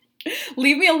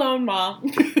Leave me alone, Mom.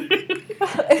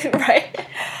 Right?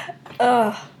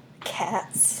 Ugh,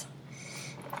 cats.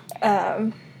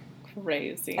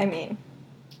 Crazy. I mean,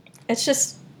 it's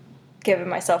just giving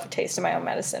myself a taste of my own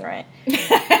medicine, right?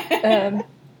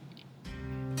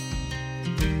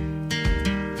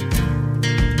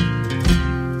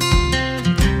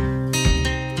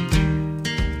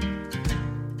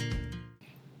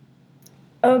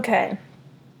 Okay.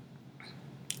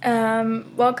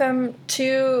 Welcome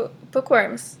to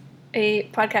Bookworms, a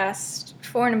podcast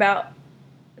for and about.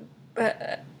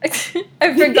 I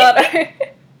forgot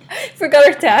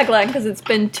our tagline because it's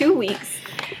been 2 weeks.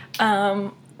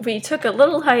 We took a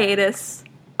little hiatus,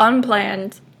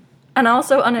 unplanned, and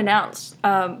also unannounced.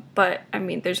 But I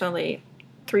mean, there's only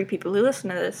 3 people who listen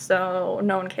to this, so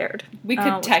no one cared. We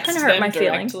could text them hurt my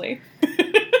directly.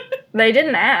 They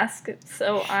didn't ask,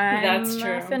 so I'm That's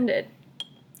true. offended.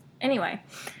 Anyway,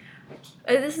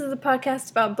 this is a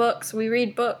podcast about books. We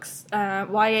read books,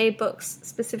 YA books,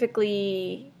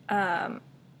 specifically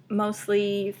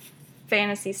mostly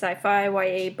fantasy, sci-fi,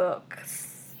 YA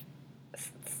books.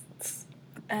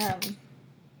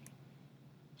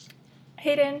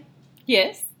 Hayden?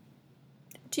 Yes?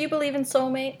 Do you believe in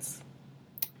soulmates?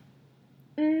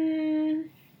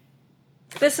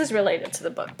 This is related to the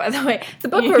book, by the way. The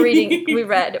book we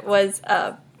read was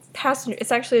Passenger.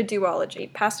 It's actually a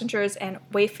duology. Passengers and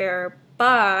Wayfarer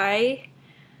by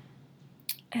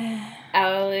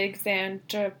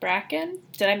Alexandra Bracken?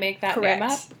 Did I make that correct.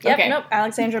 name up? Yep, okay. Nope.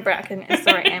 Alexandra Bracken is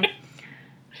the right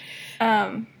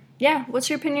name. Yeah, what's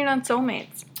your opinion on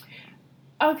soulmates?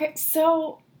 Okay,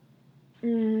 so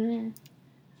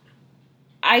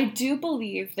I do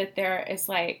believe that there is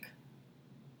like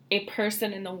a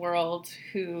person in the world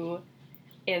who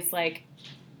is like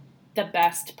the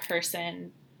best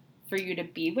person for you to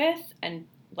be with and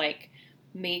like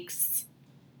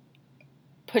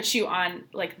puts you on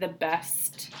like the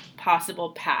best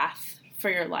possible path for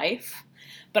your life.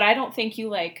 But I don't think you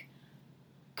like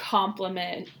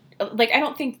complement, like I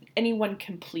don't think anyone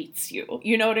completes you.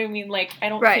 You know what I mean? Like I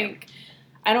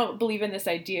don't believe in this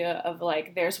idea of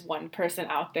like there's one person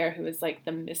out there who is like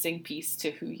the missing piece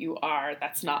to who you are.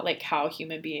 That's not like how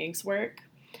human beings work.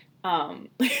 And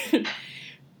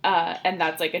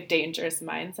that's like a dangerous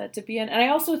mindset to be in. And I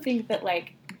also think that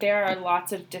like there are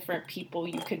lots of different people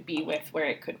you could be with where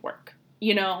it could work,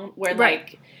 you know, where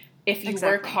like if you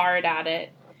work hard at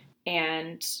it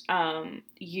and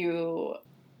you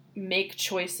make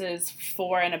choices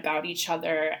for and about each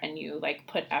other and you like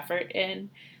put effort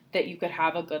in, that you could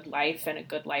have a good life and a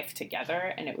good life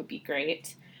together and it would be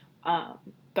great.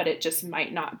 But it just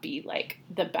might not be like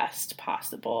the best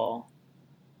possible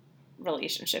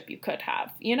relationship you could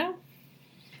have, you know?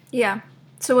 Yeah.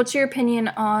 So what's your opinion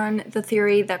on the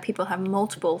theory that people have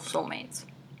multiple soulmates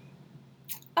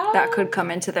that could come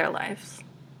into their lives?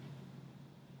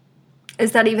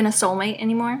 Is that even a soulmate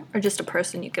anymore? Or just a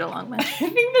person you get along with? I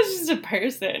think that's just a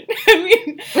person. I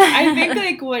mean, I think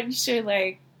like once you're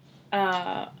like,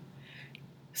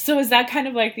 so is that kind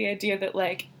of like the idea that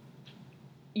like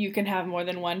you can have more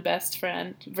than one best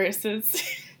friend versus,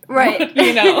 right?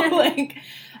 You know, like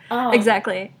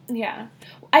exactly. Yeah,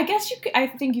 I guess I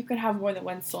think you could have more than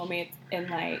one soulmate, and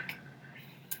like,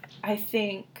 I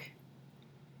think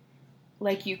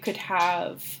like you could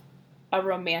have a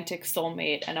romantic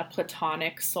soulmate and a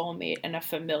platonic soulmate and a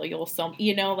familial soulmate.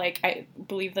 You know, like I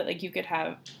believe that like you could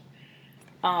have.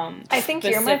 I think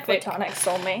you're my platonic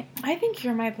soulmate. I think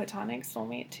you're my platonic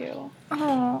soulmate too.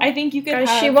 Oh, I think you could.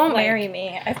 Guys, she won't marry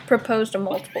me. I've proposed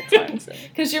multiple times.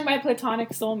 Because you're my platonic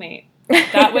soulmate.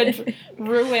 That would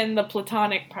ruin the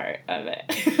platonic part of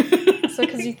it. So,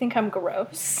 because you think I'm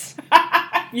gross.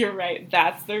 You're right.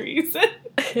 That's the reason.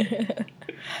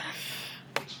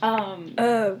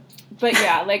 But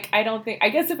yeah, like I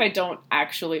guess if I don't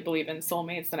actually believe in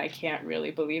soulmates, then I can't really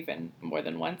believe in more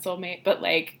than one soulmate. But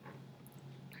like,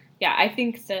 yeah, I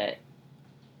think that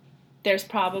there's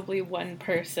probably one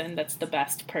person that's the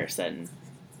best person,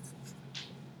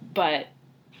 but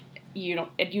you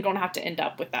don't have to end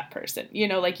up with that person. You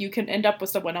know, like you can end up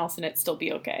with someone else and it still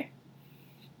be okay.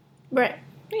 Right.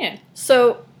 Yeah.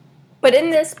 So, but in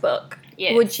this book,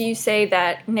 yes, would you say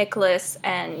that Nicholas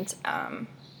and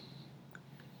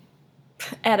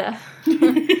Etta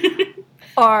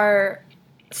are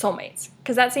soulmates?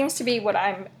 Because that seems to be what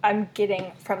I'm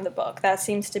getting from the book. That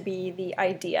seems to be the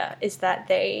idea, is that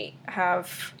they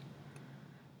have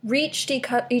reached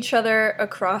each other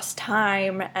across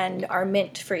time and are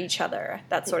meant for each other,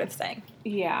 that sort of thing.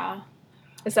 Yeah.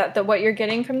 Is that what you're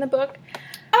getting from the book?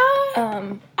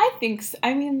 I think so.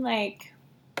 I mean, like,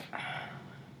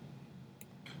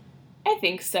 I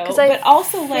think so. But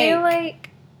also, like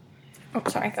Oh,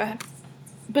 sorry, go ahead.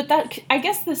 But that, I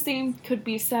guess the same could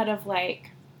be said of,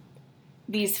 like,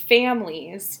 these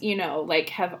families, you know, like,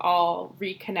 have all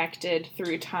reconnected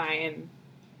through time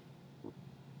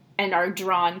and are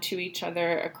drawn to each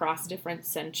other across different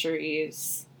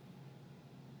centuries.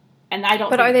 And I don't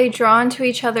But are they drawn to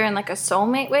each other in, like, a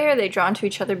soulmate way, or are they drawn to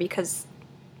each other because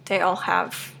they all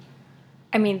have...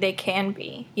 I mean, they can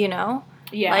be, you know?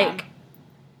 Yeah. Like,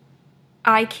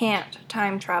 I can't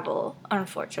time travel,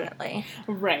 unfortunately.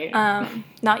 Right.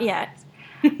 Not yet.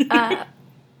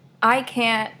 I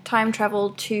can't time travel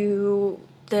to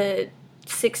the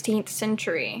 16th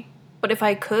century. But if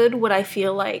I could, would I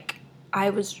feel like I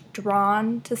was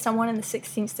drawn to someone in the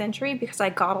 16th century because I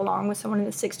got along with someone in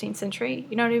the 16th century?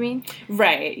 You know what I mean?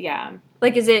 Right, yeah.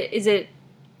 Like, is it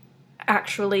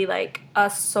actually, like, a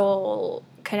soul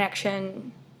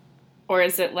connection? Or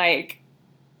is it, like,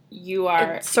 you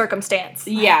are... It's circumstance.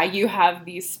 Yeah, you have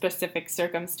these specific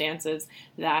circumstances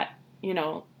that, you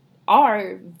know,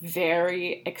 are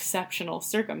very exceptional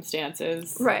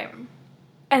circumstances. Right.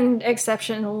 And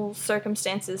exceptional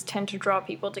circumstances tend to draw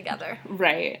people together.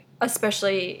 Right.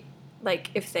 Especially,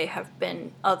 like, if they have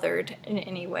been othered in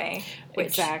any way. Which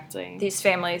exactly. These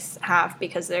families have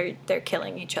because they're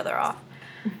killing each other off.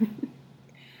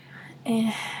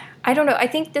 I don't know. I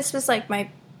think this was, like,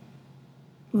 my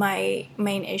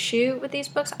main issue with these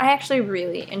books. I actually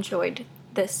really enjoyed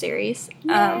this series.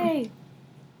 Yay!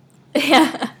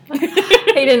 Yeah.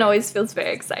 Hayden always feels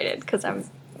very excited because I'm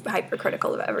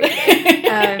hypercritical of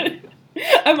everything.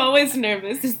 I'm always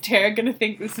nervous. Is Tara going to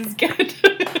think this is good?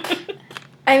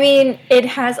 I mean, it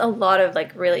has a lot of,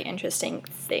 like, really interesting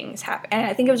things happen. And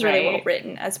I think it was really well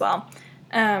written as well.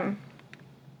 I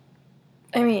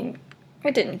mean...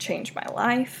 It didn't change my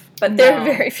life, but there are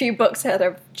very few books that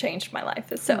have changed my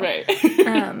life. So, right.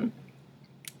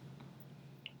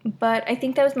 But I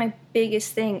think that was my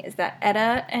biggest thing, is that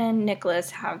Etta and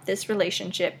Nicholas have this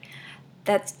relationship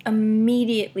that's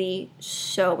immediately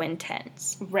so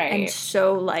intense. Right. And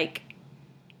so, like,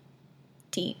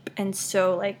 deep. And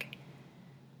so, like,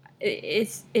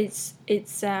 it's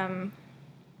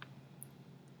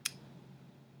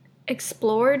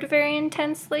explored very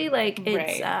intensely. Like,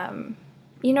 it's,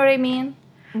 you know what I mean?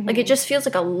 Mm-hmm. Like, it just feels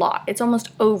like a lot. It's almost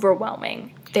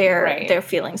overwhelming, their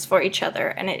feelings for each other.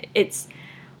 And it's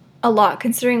a lot,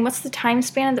 considering what's the time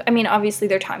span? I mean, obviously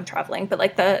they're time traveling, but,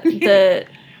 like, the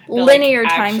linear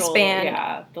time span.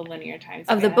 Yeah, the linear time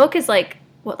span. Of the book is, like,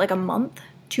 what, like a month?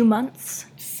 2 months?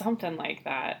 Something like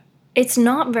that. It's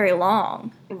not very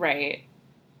long. Right.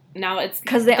 Now it's...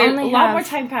 Because they only have... A lot more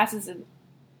time passes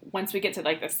once we get to,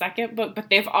 like, the second book, but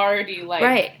they've already, like...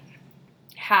 Right.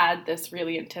 had this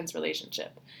really intense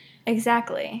relationship.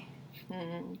 Exactly.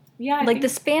 Yeah. The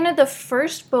span of the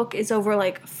first book is over,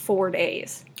 like, 4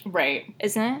 days. Right.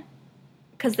 Isn't it?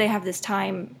 Because they have this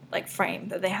time, like, frame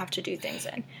that they have to do things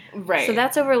in. Right. So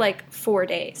that's over, like, 4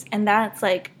 days. And that's,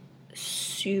 like,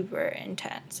 super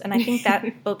intense. And I think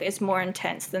that book is more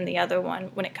intense than the other one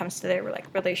when it comes to their,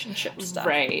 like, relationship stuff.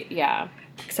 Right, yeah.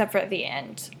 Except for at the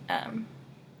end.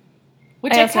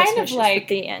 Which I kind of like...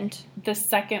 the end. The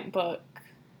second book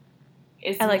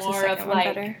is I like more the second of, one like...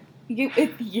 better.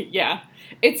 Yeah.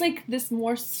 It's, like, this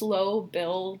more slow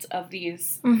build of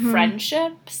these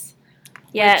friendships.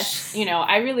 Yes. Which, you know,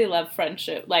 I really love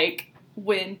friendship. Like,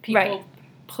 when people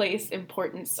place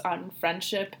importance on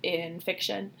friendship in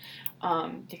fiction,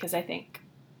 because I think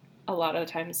a lot of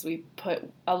the times we put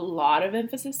a lot of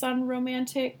emphasis on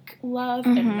romantic love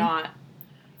and not,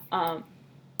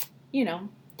 you know,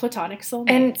 platonic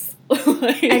soulmates.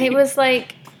 And it was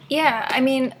like, yeah, I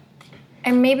mean,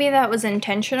 and maybe that was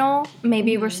intentional.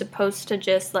 Maybe we're supposed to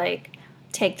just, like,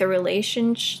 take the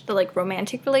like,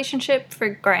 romantic relationship for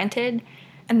granted,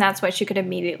 and that's why she could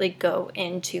immediately go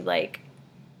into, like,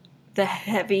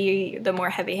 the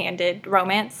more heavy-handed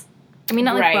romance. I mean,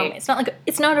 not like romance.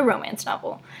 It's not a romance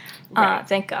novel.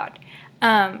 Thank God.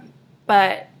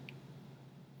 But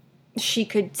she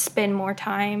could spend more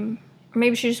time, or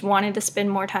maybe she just wanted to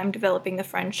spend more time developing the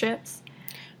friendships.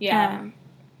 Yeah.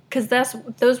 Because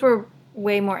those were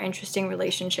way more interesting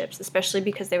relationships, especially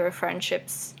because they were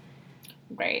friendships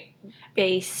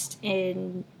based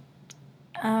in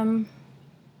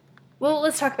well,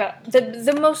 let's talk about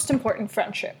the most important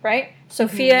friendship, right?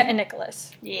 Sophia and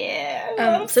Nicholas.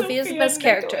 Yeah. Sophia's the best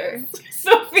character.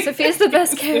 Sophia's the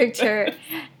best character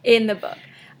in the book.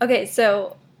 Okay,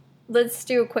 so let's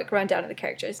do a quick rundown of the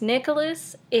characters.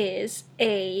 Nicholas is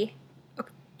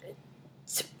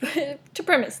to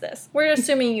premise this, we're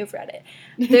assuming you've read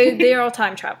it. They're all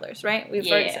time travelers, right? We've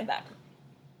already said that.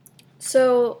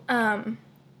 So,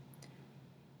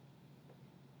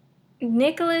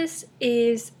 Nicholas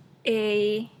is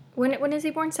a When is he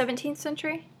born? 17th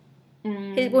century?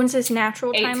 When's his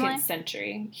natural 18th timeline? 18th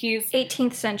century. He's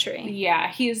 18th century.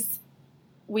 Yeah,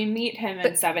 we meet him in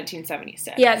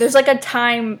 1776. Yeah, there's like a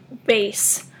time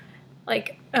base,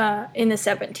 like in the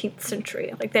 17th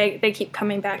century. Like they keep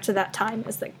coming back to that time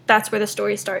as like that's where the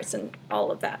story starts and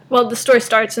all of that. Well, the story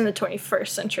starts in the 21st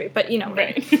century, but you know,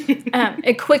 right.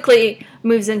 It quickly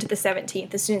moves into the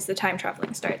 17th as soon as the time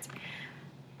traveling starts.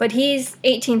 But he's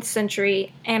 18th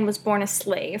century and was born a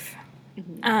slave.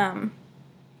 Mm-hmm.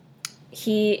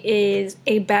 He is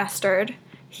a bastard.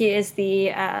 He is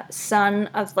the son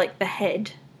of like the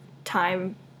head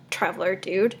time traveler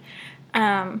dude.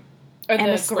 Or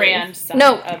the grandson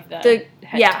of the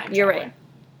head yeah, time you're traveler. right.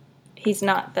 He's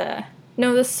not the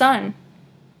son.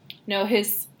 No,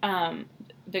 his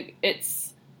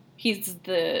he's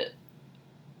the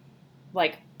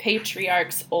like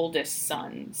patriarch's oldest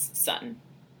son's son.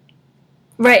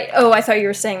 Right. Oh, I thought you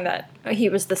were saying that he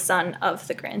was the son of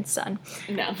the grandson.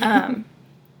 No.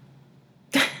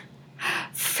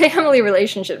 Family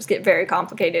relationships get very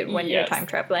complicated when you're time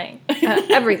traveling.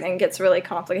 Everything gets really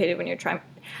complicated when you're trying.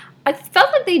 I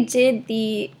felt like they did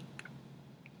it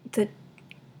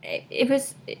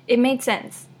made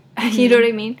sense. Mm-hmm. You know what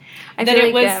I mean? I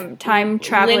feel like time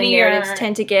traveling narratives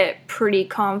tend to get pretty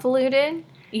convoluted.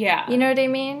 Yeah. You know what I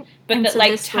mean? But and that so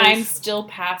like time still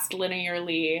passed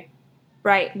linearly.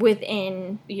 Right,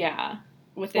 within.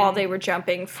 While they were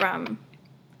jumping from.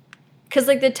 Because,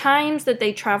 like, the times that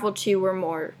they traveled to were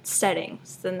more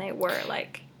settings than they were,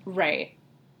 like... Right.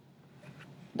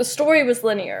 The story was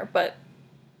linear, but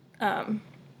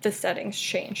the settings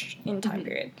changed in time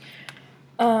period.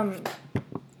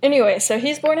 Anyway, so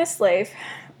he's born a slave.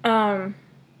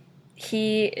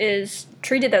 He is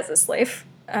treated as a slave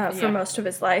for most of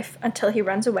his life until he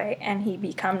runs away and he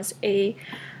becomes a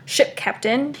ship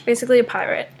captain, basically a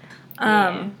pirate.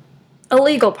 A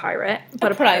legal pirate,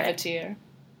 but a privateer.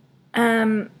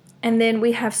 And then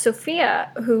we have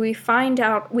Sophia, who we find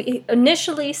out, we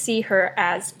initially see her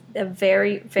as a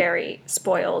very, very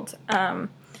spoiled,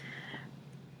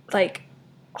 like,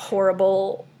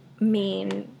 horrible,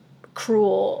 mean,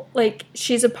 cruel, like,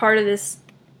 she's a part of this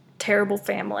terrible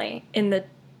family in the,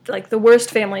 like, the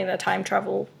worst family in the time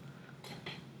travel,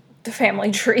 the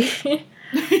family tree.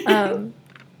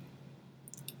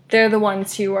 They're the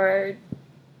ones who are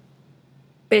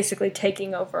basically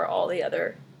taking over all the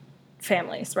other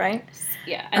families, right?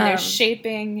 Yeah, and they're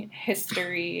shaping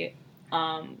history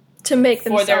to make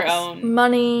themselves for their own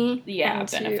money, and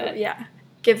benefit.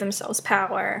 Give themselves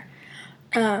power,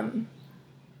 and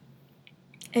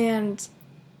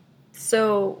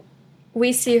so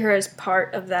we see her as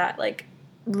part of that, like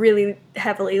really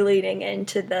heavily leading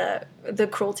into the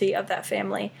cruelty of that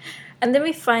family, and then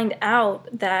we find out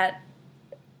that,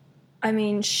 I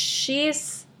mean,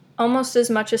 she's almost as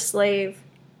much a slave,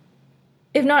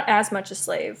 if not as much a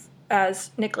slave,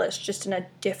 as Nicholas, just in a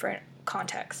different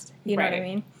context. You know what I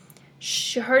mean?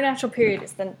 Her natural period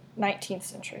is the 19th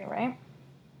century, right?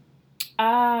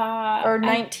 Or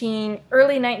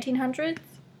early 1900s?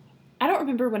 I don't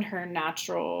remember when her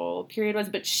natural period was,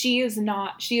 but she is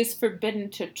forbidden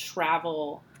to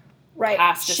travel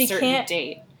past a certain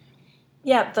date.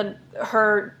 Yeah,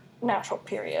 her natural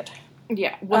period.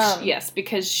 Yeah, well, yes,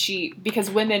 because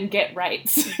women get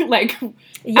rights, like,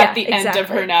 at the end of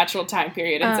her natural time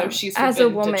period, and so she's forbidden as a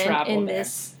woman to travel in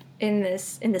the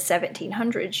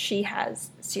 1700s, she has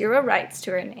zero rights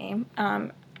to her name.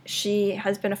 She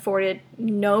has been afforded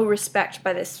no respect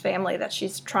by this family that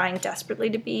she's trying desperately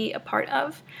to be a part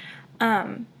of.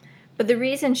 But the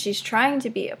reason she's trying to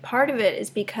be a part of it is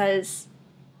because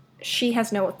she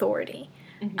has no authority.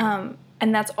 Mm-hmm.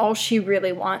 And that's all she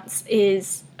really wants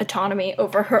is autonomy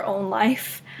over her own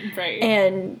life. Right.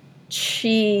 And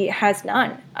she has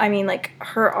none. I mean, like,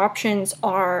 her options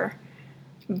are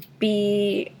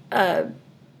be a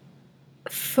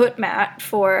footmat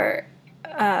for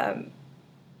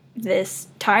this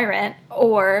tyrant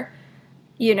or,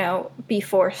 you know, be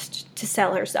forced to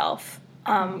sell herself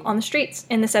on the streets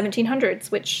in the 1700s,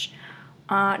 which...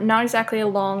 not exactly a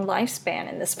long lifespan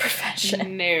in this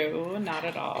profession. No, not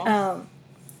at all.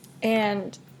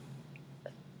 And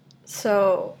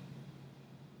so,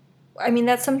 I mean,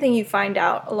 that's something you find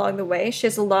out along the way. She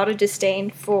has a lot of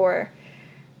disdain for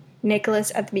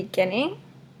Nicholas at the beginning,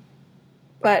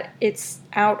 but it's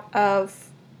out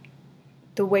of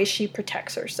the way she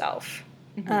protects herself.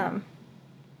 Mm-hmm.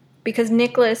 Because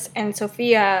Nicholas and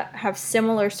Sophia have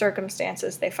similar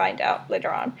circumstances, they find out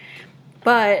later on.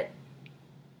 But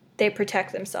they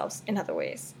protect themselves in other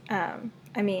ways.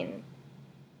 I mean,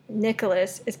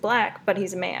 Nicholas is black, but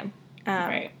he's a man.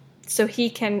 Right. So he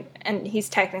can, and he's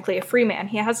technically a free man.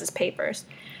 He has his papers.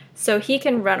 So he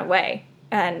can run away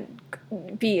and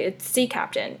be a sea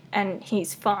captain, and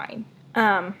he's fine.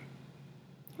 I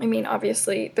mean,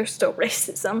 obviously, there's still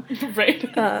racism. Right.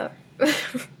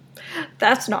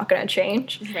 That's not going to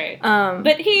change. Right.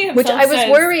 But he himself which I was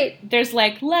worried. There's,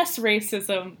 like, less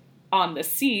racism on the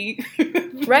sea.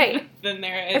 Right. Than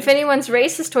there is. If anyone's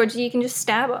racist towards you, you can just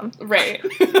stab them. Right.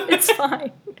 It's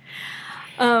fine.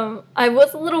 I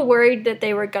was a little worried that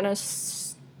they were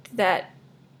that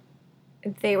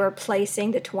they were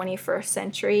placing the 21st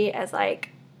century as, like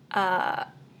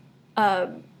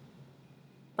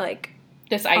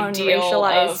this ideal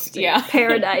of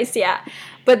paradise, yeah.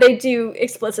 But they do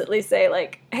explicitly say,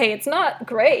 like, hey, it's not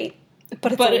great,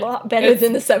 but it's a lot better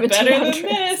than the 1700s. Better than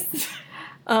this.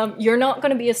 You're not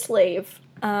going to be a slave.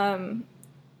 But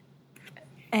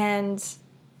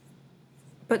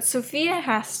Sophia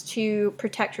has to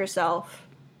protect herself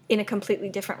in a completely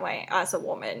different way as a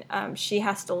woman. She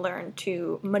has to learn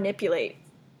to manipulate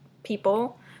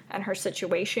people and her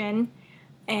situation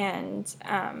and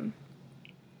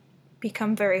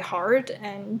become very hard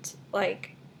and,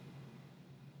 like,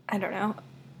 I don't know,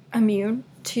 immune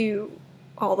to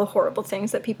all the horrible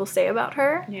things that people say about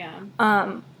her. Yeah.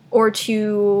 Or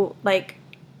to, like,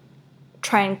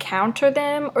 try and counter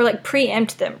them or, like,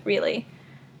 preempt them, really.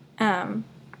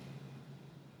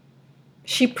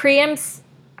 She preempts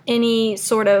any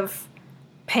sort of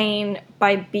pain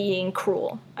by being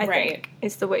cruel, I think,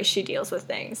 is the way she deals with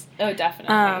things. Oh,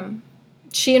 definitely.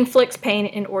 She inflicts pain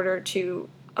in order to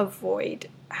avoid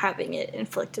having it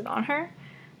inflicted on her.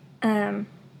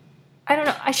 I don't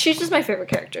know. She's just my favorite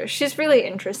character. She's really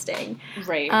interesting.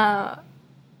 Right.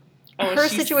 Her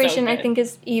situation, I think,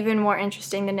 is even more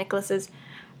interesting than Nicholas's.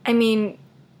 I mean,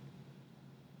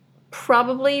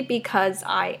 probably because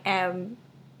I am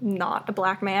not a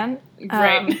black man.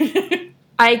 Right.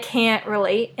 I can't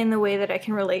relate in the way that I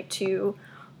can relate to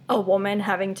a woman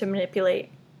having to manipulate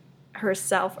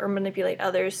herself or manipulate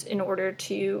others in order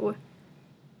to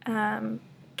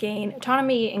gain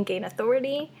autonomy and gain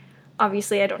authority.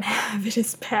 Obviously, I don't have it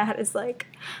as bad as, like,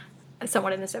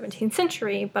 someone in the 17th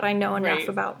century, but I know enough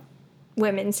about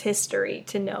women's history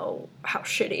to know how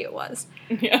shitty it was.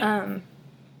 Yeah.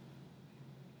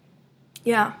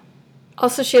 Yeah.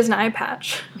 Also, she has an eye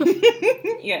patch.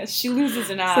 Yes, she loses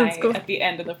an eye at the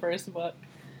end of the first book.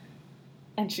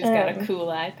 And she's got a cool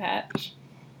eye patch.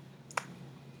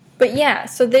 But yeah,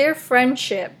 so their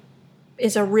friendship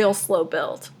is a real slow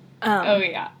build. Oh,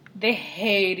 yeah. They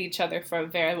hate each other for a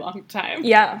very long time.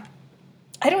 Yeah.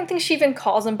 I don't think she even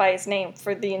calls him by his name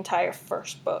for the entire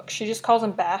first book. She just calls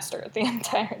him Bastard the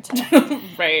entire time.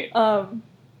 Right.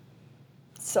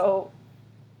 So,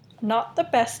 not the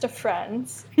best of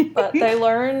friends, but they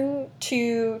learn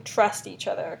to trust each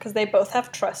other because they both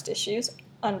have trust issues,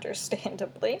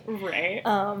 understandably. Right.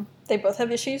 They both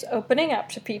have issues opening up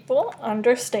to people,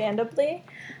 understandably.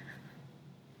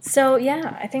 So,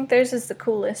 yeah, I think theirs is the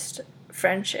coolest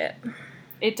friendship.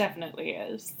 It definitely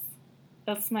is.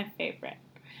 That's my favorite.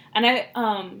 And I,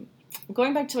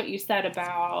 going back to what you said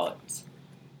about,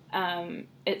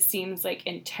 it seems like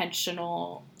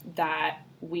intentional that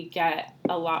we get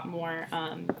a lot more,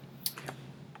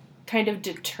 kind of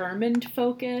determined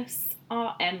focus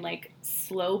and, like,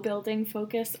 slow building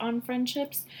focus on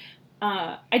friendships.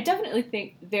 I definitely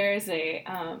think there's a,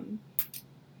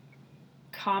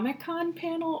 Comic-Con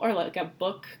panel or, like, a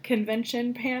book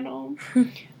convention panel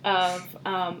of,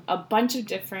 a bunch of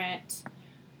different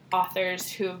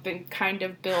authors who have been kind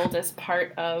of billed as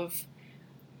part of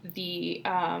the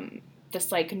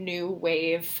this, like, new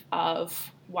wave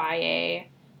of YA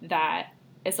that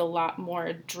is a lot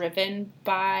more driven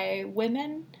by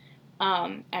women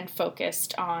and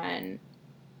focused on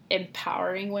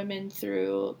empowering women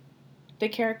through the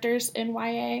characters in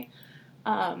YA.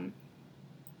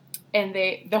 And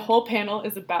the whole panel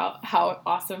is about how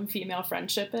awesome female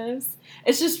friendship is.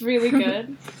 It's just really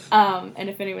good. And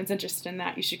if anyone's interested in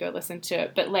that, you should go listen to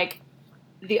it. But, like,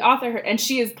 the author, and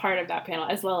she is part of that panel,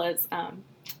 as well as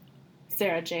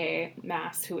Sarah J.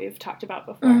 Maas, who we've talked about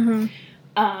before.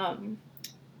 Mm-hmm.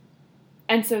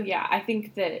 And so, yeah, I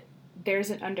think that there's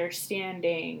an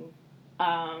understanding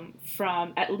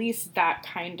from at least that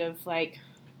kind of, like,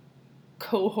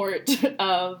 cohort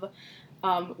of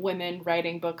women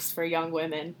writing books for young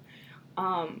women,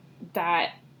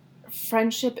 that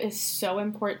friendship is so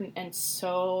important and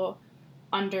so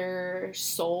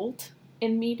undersold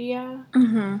in media,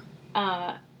 mm-hmm.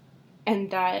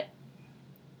 And that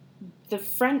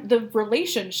the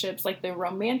relationships, like the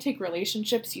romantic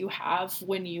relationships you have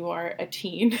when you are a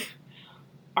teen,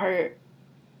 are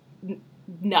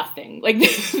nothing. Like,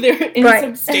 they're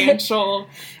insubstantial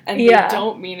and they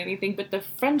don't mean anything. But the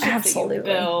friendships that you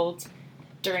build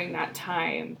during that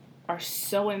time are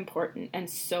so important and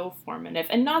so formative.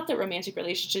 And not that romantic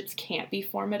relationships can't be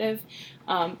formative,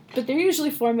 but they're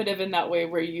usually formative in that way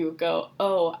where you go,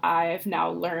 oh, I've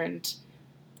now learned.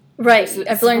 Right.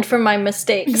 I've learned from my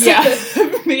mistakes. Yeah.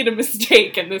 I've made a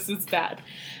mistake and this is bad.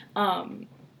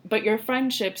 But your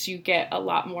friendships, you get a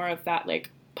lot more of that, like,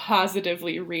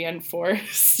 positively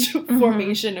reinforced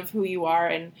formation of who you are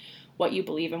and what you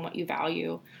believe and what you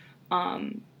value.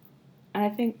 And I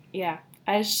think,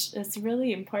 it's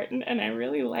really important, and I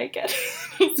really like it.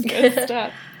 It's good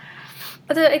stuff.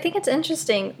 Although I think it's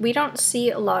interesting, we don't see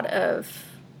a lot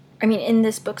of, I mean, in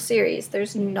this book series,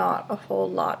 there's not a whole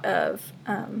lot of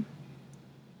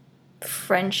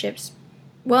friendships.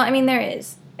 Well, I mean, there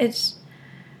is. It's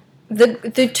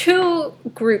the two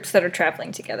groups that are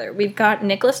traveling together. We've got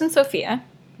Nicholas and Sophia,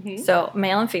 so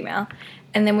male and female.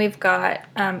 And then we've got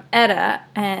Etta,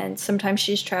 and sometimes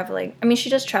she's traveling. I mean, she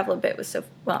does travel a bit with Sophia.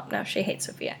 Well, no, she hates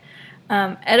Sophia.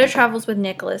 Etta travels with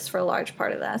Nicholas for a large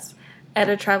part of this.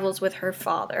 Etta travels with her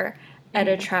father.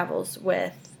 Etta travels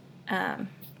with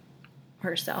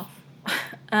herself.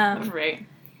 Right.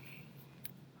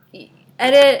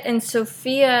 Etta and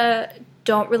Sophia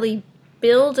don't really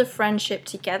build a friendship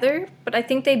together, but I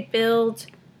think they build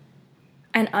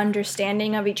an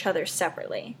understanding of each other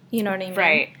separately. You know what I mean?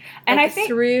 Right. And like I think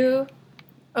through...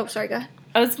 Oh, sorry, go ahead.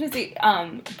 I was going to say,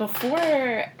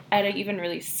 before Etta even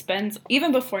really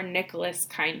even before Nicholas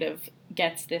kind of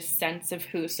gets this sense of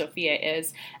who Sophia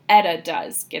is, Etta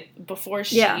does before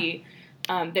she,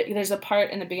 there's a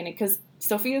part in the beginning, because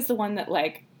Sophia's the one that,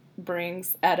 like,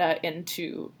 brings Etta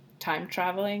into time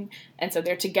traveling, and so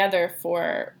they're together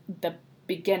for the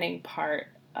beginning part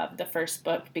of the first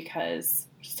book, because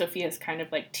Sophia's kind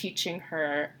of, like, teaching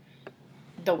her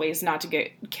the ways not to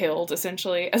get killed,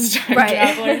 essentially, as a time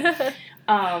traveler.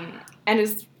 And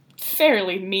is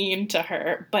fairly mean to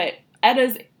her. But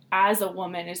Etta's, as a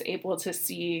woman, is able to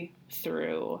see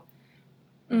through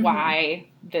why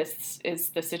this is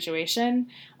the situation,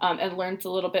 and learns a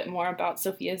little bit more about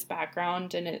Sophia's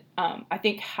background. And it, I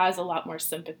think, has a lot more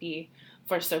sympathy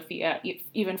for Sophia,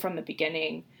 even from the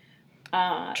beginning,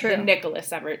 than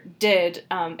Nicholas ever did,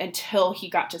 until he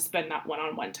got to spend that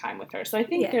one-on-one time with her. So I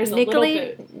think there's a little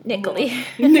bit... Nicholas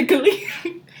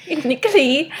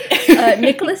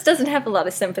Nicholas doesn't have a lot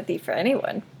of sympathy for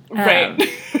anyone. Right.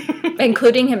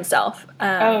 Including himself.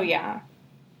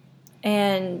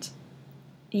 And,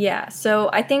 so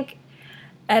I think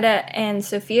Etta and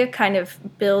Sophia kind of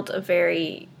build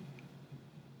a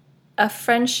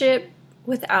friendship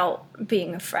without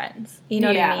being friends. You know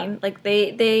what I mean? Like,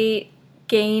 they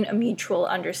gain a mutual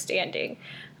understanding,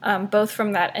 both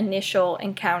from that initial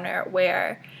encounter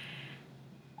where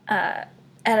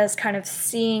Etta's kind of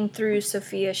seeing through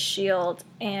Sophia's shield,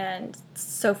 and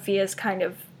Sophia's kind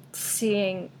of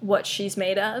seeing what she's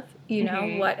made of, you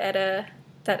know, that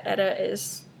Etta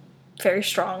is very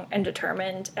strong and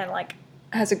determined and, like,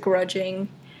 has a grudging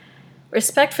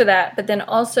respect for that, but then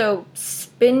also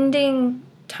spending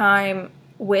time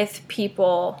with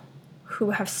people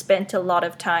who have spent a lot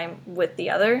of time with the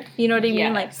other. You know what I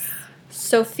mean? Like,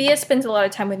 Sophia spends a lot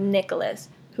of time with Nicholas,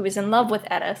 who is in love with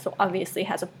Etta, so obviously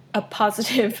has a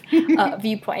positive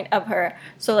viewpoint of her.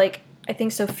 So, like, I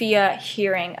think Sophia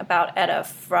hearing about Etta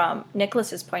from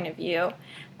Nicholas's point of view,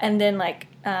 and then, like,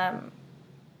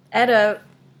 Etta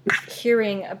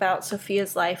hearing about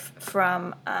Sophia's life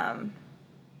from,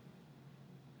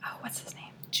 what's his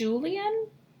name? Julian.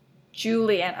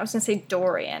 I was going to say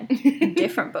Dorian.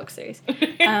 Different book series.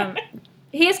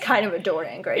 He is kind of a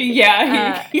Dorian Gray.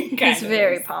 Yeah, he's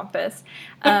very pompous.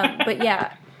 But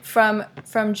yeah, from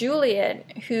Julian,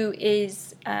 who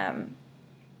has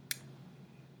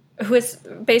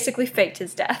basically faked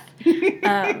his death.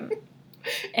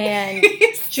 And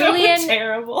he's Julian, so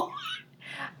terrible.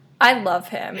 I love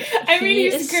him. I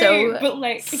mean, he's great, so but,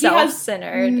 like,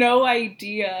 self-centered. He has no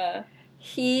idea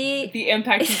the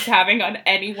impact he's having on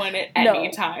anyone at any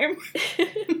time.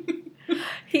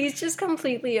 He's just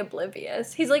completely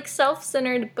oblivious. He's, like,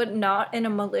 self-centered, but not in a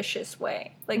malicious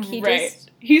way. Like,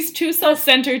 he's too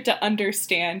self-centered to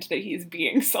understand that he's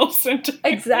being self-centered.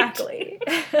 Exactly.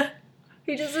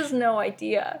 He just has no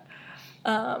idea.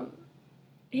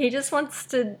 He just wants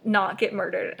to not get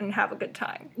murdered and have a good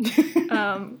time.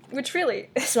 Which really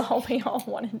is all we all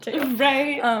want to do.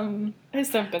 Right. I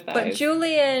sympathize. But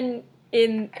Julian,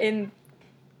 in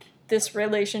this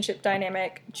relationship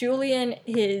dynamic, Julian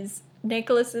is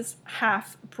Nicholas's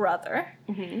half-brother.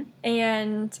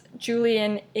 And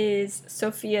Julian is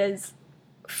Sophia's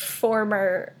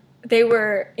they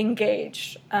were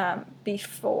engaged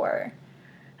before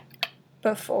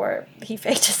he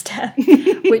faked his death,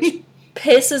 which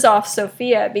pisses off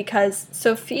Sophia because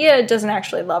Sophia doesn't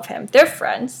actually love him. They're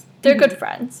friends. They're good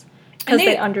friends because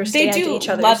they understand each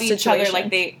other's love situations. each other.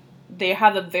 Like they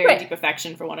have a very deep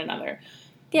affection for one another.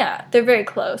 Yeah, they're very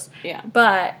close. Yeah,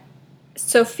 but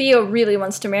Sophia really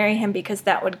wants to marry him because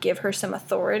that would give her some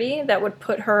authority. That would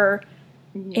put her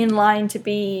in line to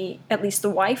be at least the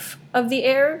wife of the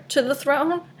heir to the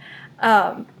throne.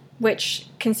 Which,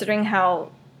 considering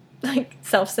how like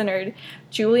self-centered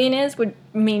Julian is, would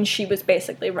mean she was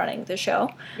basically running the show,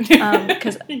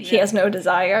 because he has no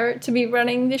desire to be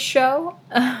running the show.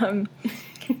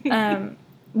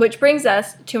 Which brings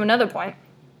us to another point.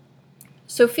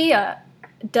 Sophia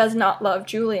does not love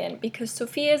Julian because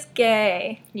Sophia's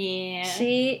gay. Yeah,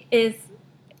 she is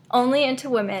only into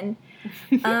women,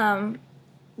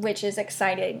 which is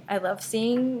exciting. I love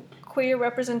seeing queer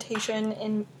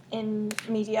representation in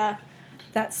media.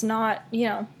 That's not,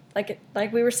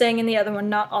 like we were saying in the other one,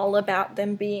 not all about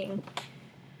them being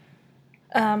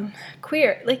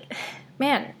queer. Like,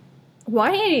 man,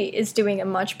 YA is doing a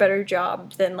much better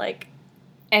job than, like,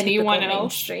 anyone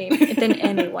else? Mainstream than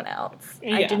anyone else.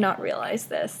 Yeah. I did not realize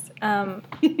this.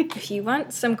 If you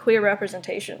want some queer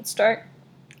representation, start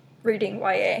reading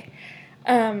YA.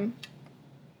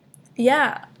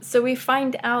 Yeah, so we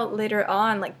find out later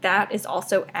on, like, that is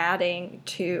also adding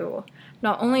to...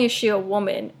 Not only is she a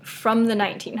woman from the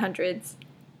 1900s,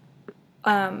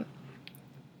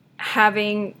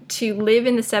 having to live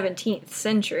in the 17th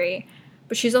century,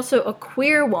 but she's also a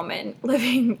queer woman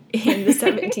living in the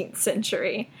 17th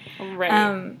century.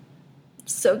 Right.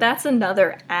 So that's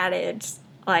another added,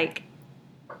 like,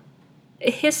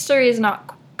 history is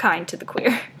not kind to the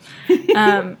queer.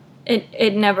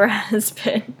 It never has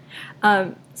been.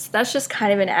 So that's just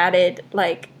kind of an added,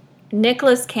 like,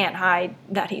 Nicholas can't hide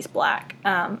that he's black.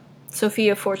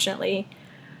 Sophia, fortunately,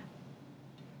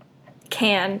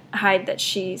 can hide that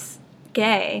she's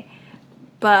gay,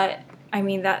 but, I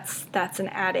mean, that's an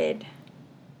added...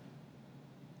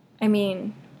 I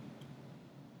mean...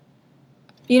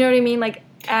 You know what I mean? Like,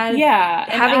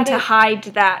 having to hide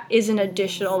that is an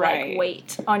additional, like,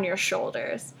 weight on your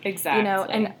shoulders. Exactly. You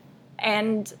know,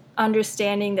 and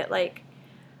understanding that, like,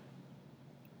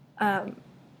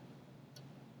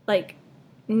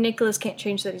 Nicholas can't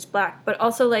change that he's black, but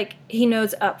also, like, he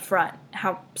knows up front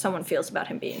how someone feels about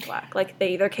him being black. Like,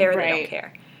 they either care or they don't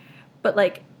care. But,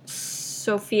 like,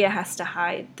 Sophia has to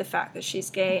hide the fact that she's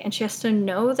gay, and she has to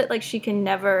know that, like, she can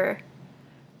never...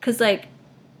 Because, like,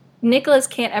 Nicholas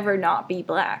can't ever not be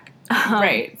black.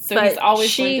 Right. So he's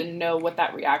always going to know what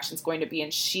that reaction's going to be,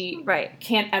 and she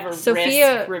can't ever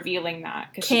risk revealing that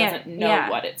because she doesn't know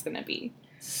what it's going to be.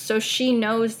 So she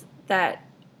knows that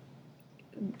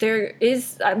there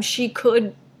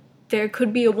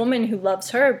could be a woman who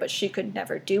loves her, but she could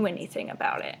never do anything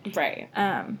about it. Right.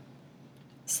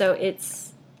 So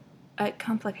it's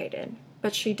complicated,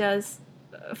 but she does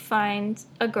find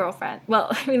a girlfriend. Well,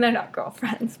 I mean, they're not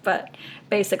girlfriends, but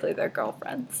basically they're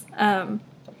girlfriends.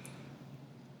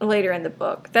 Later in the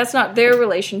book, their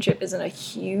relationship isn't a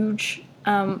huge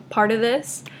part of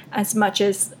this, as much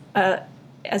as it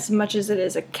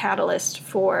is a catalyst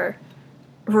for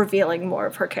revealing more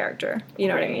of her character. You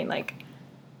know what I mean? Like,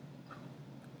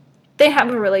 they have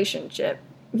a relationship,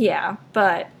 yeah,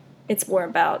 but it's more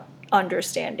about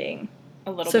understanding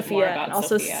a little Sophia bit more about and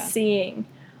also Sophia. seeing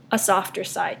a softer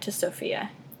side to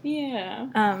Sophia.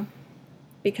 Yeah.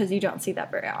 Because you don't see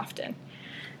that very often.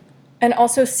 And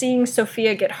also seeing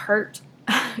Sophia get hurt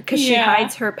because she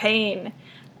hides her pain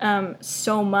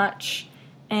so much,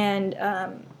 and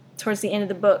towards the end of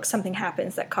the book, something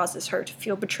happens that causes her to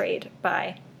feel betrayed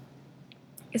by...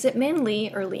 Is it Min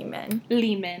Lee or Lee Min?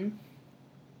 Lee Min.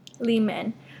 Lee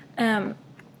Min.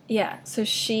 Yeah, so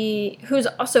who's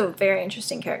also a very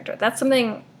interesting character. That's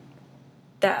something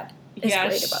that is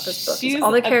great about this book. She's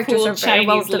all the characters are very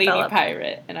well developed. Lady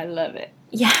pirate, and I love it.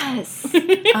 Yes.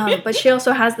 But she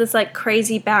also has this, like,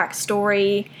 crazy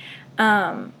backstory,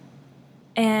 and,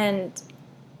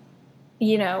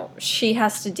 you know, she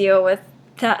has to deal with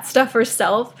that stuff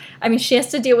herself. I mean, she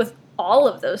has to deal with all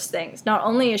of those things. Not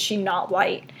only is she not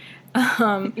white,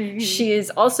 she is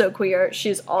also queer.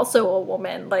 She's also a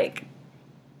woman, like,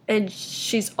 and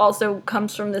she's also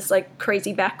comes from this, like,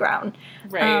 crazy background,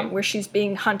 where she's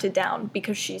being hunted down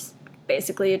because she's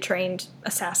basically a trained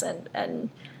assassin and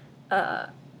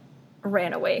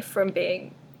ran away from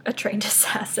being a trained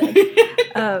assassin.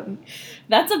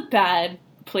 That's a bad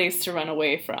place to run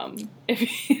away from.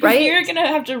 If right? You're gonna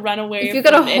have to run away. If you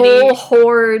got a whole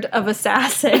horde of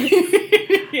assassins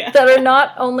that are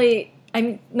not only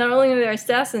not only are they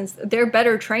assassins, they're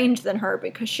better trained than her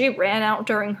because she ran out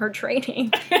during her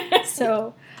training.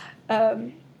 So,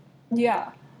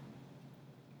 yeah.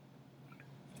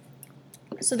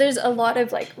 So there's a lot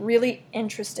of, like, really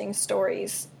interesting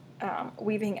stories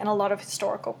weaving, and a lot of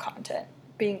historical content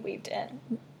being weaved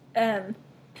in.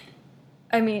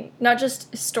 I mean, not just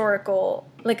historical,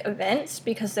 like, events,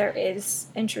 because there is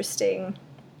interesting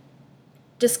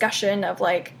discussion of,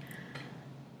 like,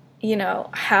 you know,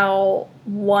 how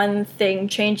one thing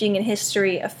changing in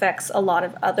history affects a lot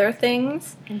of other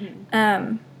things.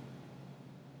 Mm-hmm.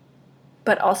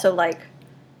 But also, like,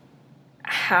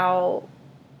 how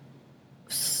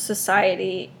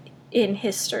society in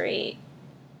history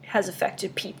has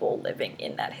affected people living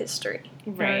in that history. Right.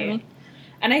 You know what I mean?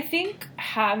 And I think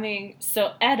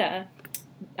Etta,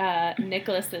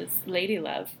 Nicholas's lady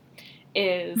love,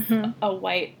 is a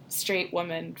white, straight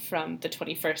woman from the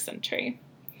 21st century.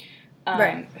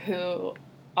 Who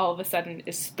all of a sudden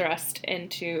is thrust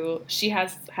into, she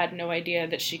has had no idea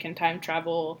that she can time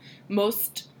travel.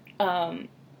 Most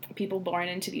people born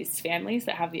into these families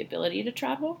that have the ability to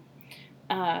travel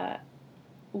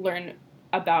learn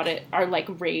about it, are, like,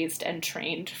 raised and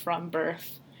trained from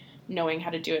birth knowing how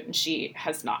to do it, and she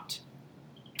has not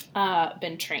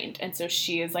been trained. And so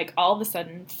she is, like, all of a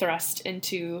sudden thrust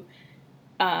into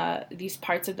these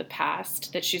parts of the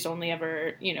past that she's only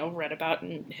ever, you know, read about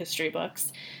in history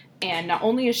books. And not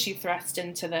only is she thrust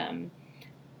into them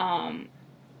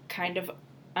kind of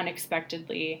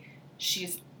unexpectedly,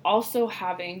 she's also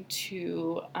having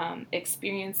to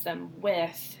experience them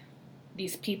with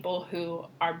these people who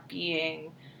are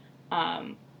being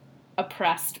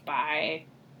oppressed by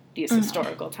these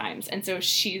historical times. And so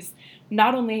she's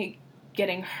not only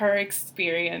getting her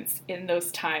experience in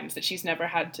those times that she's never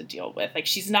had to deal with. Like,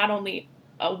 she's not only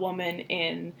a woman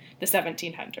in the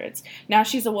 1700s, now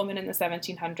she's a woman in the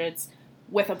 1700s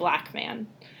with a black man.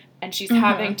 And she's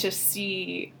having to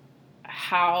see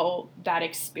how that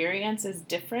experience is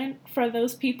different for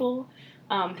those people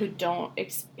who don't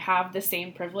have the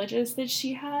same privileges that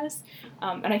she has.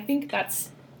 And I think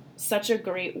that's such a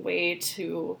great way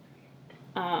to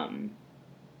kind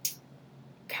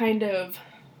of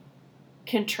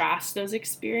contrast those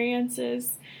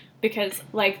experiences, because,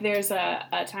 like, there's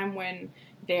a time when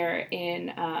they're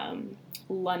in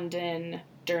London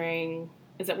during,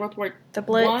 is it World War the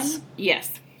Blitz? I?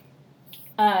 Yes.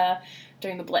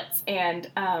 During the Blitz,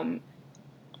 and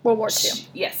World War II.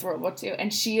 Yes, World War II.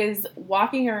 And she is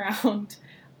walking around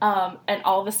and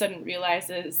all of a sudden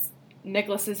realizes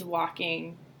Nicholas is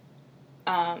walking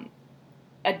a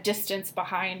distance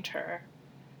behind her.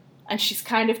 And she's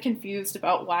kind of confused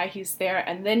about why he's there.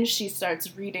 And then she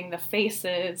starts reading the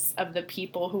faces of the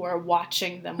people who are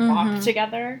watching them walk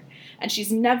together. And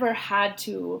she's never had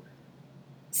to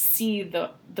see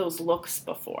those looks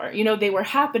before. You know, they were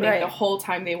happening the whole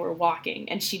time they were walking.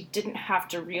 And she didn't have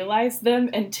to realize them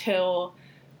until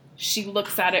she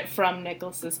looks at it from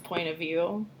Nicholas's point of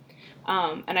view.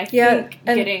 And I think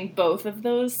getting both of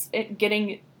those,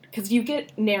 because you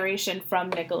get narration from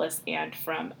Nicholas and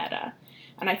from Etta.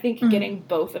 And I think getting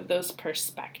both of those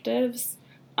perspectives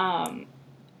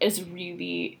is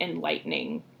really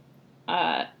enlightening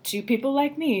to people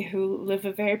like me who live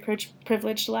a very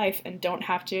privileged life and don't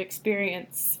have to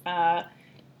experience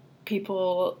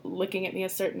people looking at me a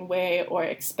certain way or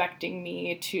expecting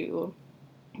me to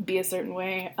be a certain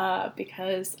way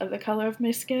because of the color of my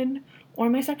skin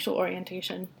or my sexual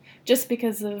orientation, just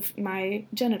because of my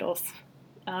genitals,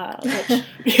 which,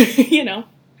 you know,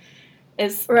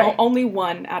 is only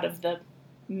one out of the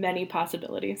many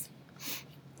possibilities.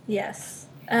 Yes.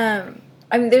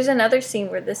 I mean, there's another scene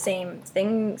where the same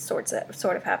thing sort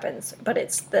of happens, but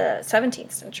it's the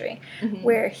 17th century,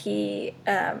 where he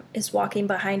is walking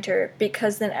behind her,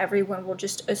 because then everyone will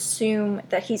just assume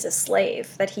that he's a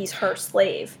slave, that he's her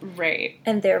slave. Right.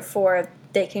 And therefore,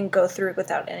 they can go through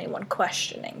without anyone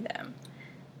questioning them.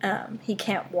 He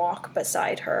can't walk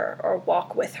beside her, or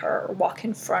walk with her, or walk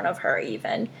in front of her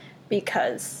even,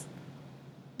 because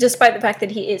despite the fact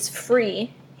that he is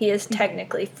free, he is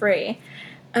technically free,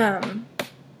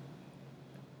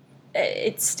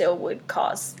 it still would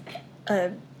cause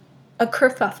a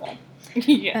kerfuffle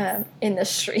in the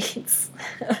streets.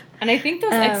 And I think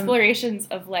those explorations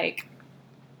of, like,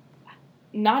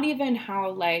 not even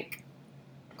how, like,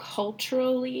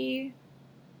 culturally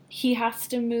he has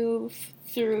to move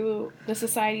through the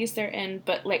societies they're in,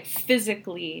 but, like,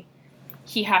 physically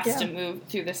he has to move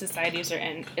through the societies they're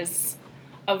in, is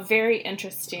a very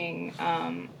interesting,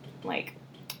 like,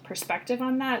 perspective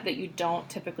on that you don't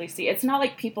typically see. It's not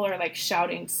like people are like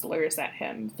shouting slurs at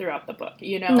him throughout the book,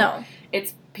 you know? No.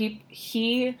 It's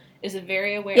he is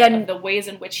very aware of the ways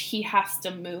in which he has to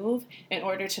move in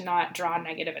order to not draw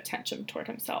negative attention toward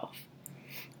himself.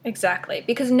 Exactly.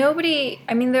 Because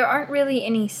there aren't really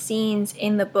any scenes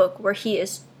in the book where he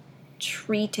is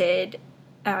treated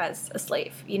as a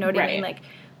slave. You know what I mean? Like,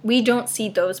 we don't see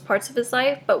those parts of his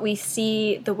life, but we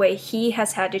see the way he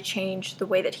has had to change the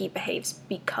way that he behaves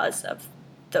because of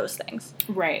those things.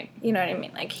 Right. You know what I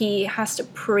mean? Like, he has to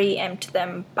preempt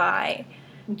them by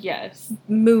yes,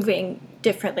 moving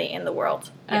differently in the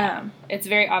world. Yeah. It's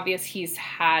very obvious he's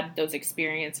had those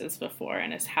experiences before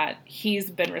and he's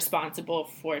been responsible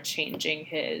for changing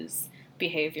his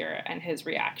behavior and his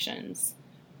reactions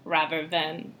rather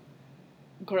than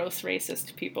gross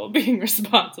racist people being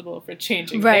responsible for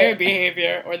changing their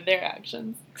behavior or their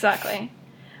actions. Exactly.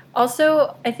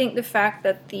 Also, I think the fact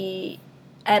that the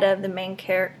Etta, the main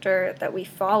character that we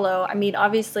follow, I mean,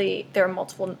 obviously there are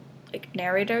multiple like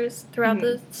narrators throughout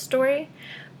the story,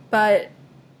 but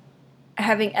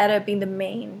having Etta being the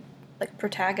main like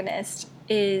protagonist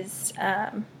is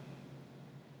I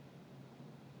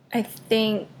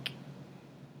think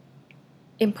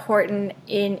important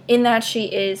in that she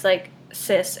is like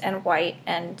cis and white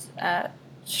and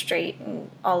straight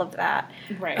and all of that,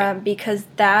 right? Because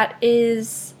that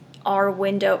is our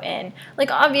window in. Like,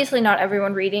 obviously not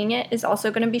everyone reading it is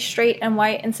also going to be straight and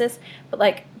white and cis, but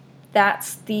like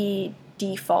that's the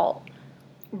default.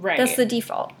 Right. That's the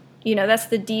default. You know, that's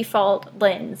the default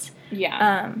lens.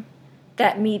 Yeah.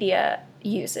 That media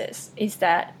uses, is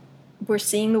that we're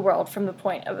seeing the world from the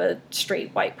point of a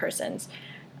straight white person's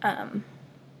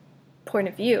point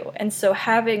of view. And so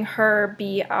having her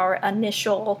be our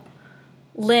initial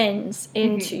lens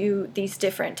into these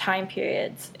different time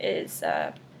periods is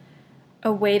a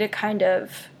way to kind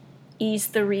of ease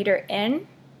the reader in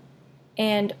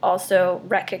and also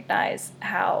recognize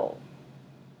how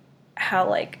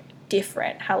like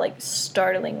different, how like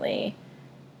startlingly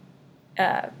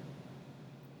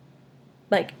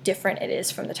like different it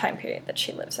is from the time period that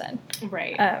she lives in.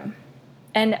 Right.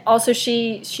 And also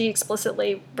she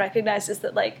explicitly recognizes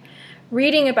that like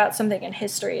reading about something in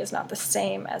history is not the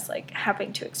same as like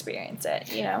having to experience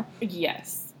it, you know?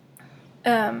 Yes.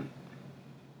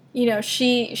 You know,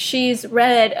 she's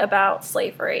read about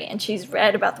slavery and she's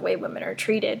read about the way women are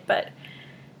treated, but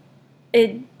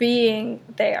it being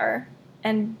there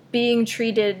and being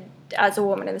treated as a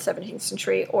woman in the 17th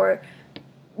century, or,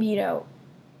 you know,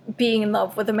 being in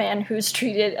love with a man who's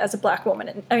treated as a black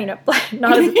woman,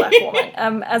 not as a black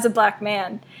woman, as a black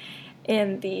man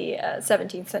in the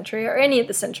 17th century, or any of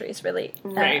the centuries really,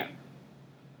 right,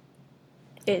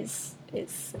 is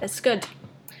good.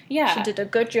 Yeah. She did a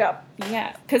good job.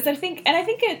 Yeah, because I think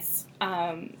it's,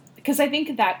 because I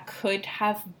think that could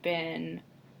have been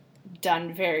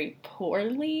done very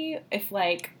poorly if,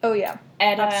 like... Oh, yeah.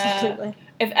 Absolutely.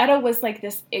 If Etta was, like,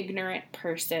 this ignorant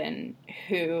person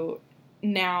who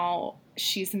now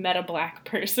she's met a black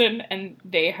person and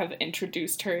they have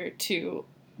introduced her to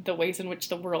the ways in which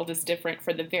the world is different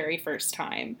for the very first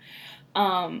time,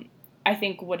 I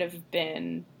think would have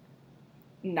been...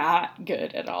 not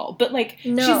good at all. But, like,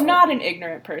 no. She's not an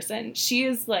ignorant person. She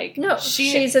is, like... No,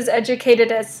 she's as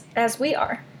educated as we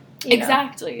are.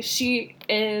 Exactly. Know? She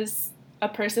is a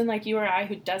person like you or I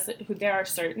who there are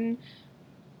certain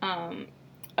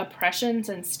oppressions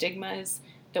and stigmas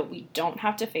that we don't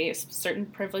have to face, certain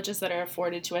privileges that are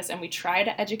afforded to us, and we try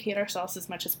to educate ourselves as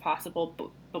much as possible,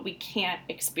 but we can't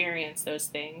experience those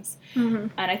things. Mm-hmm.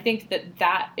 And I think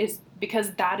that is...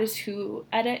 because that is who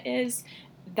Etta is...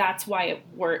 that's why it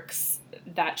works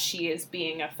that she is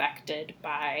being affected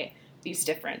by these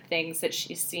different things that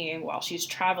she's seeing while she's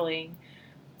traveling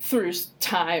through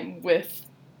time with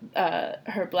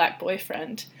her black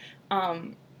boyfriend.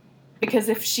 Because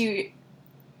if she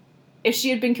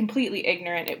had been completely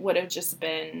ignorant, it would have just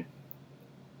been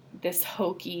this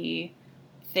hokey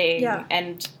thing. Yeah.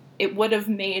 And it would have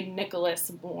made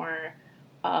Nicholas more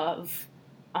of...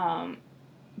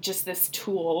 just this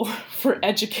tool for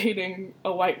educating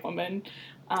a white woman.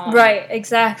 Right,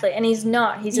 exactly. And he's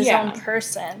not. He's his own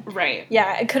person. Right.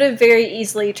 Yeah, it could have very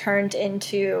easily turned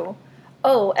into,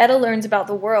 oh, Etta learns about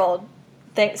the world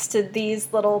thanks to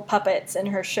these little puppets in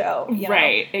her show. You know?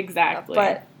 Right, exactly.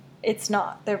 But it's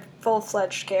not. They're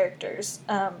full-fledged characters.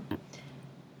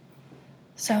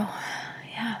 So,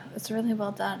 yeah, it's really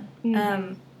well done.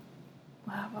 Mm-hmm.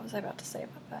 Wow, what was I about to say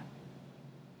about that?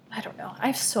 I don't know. I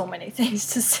have so many things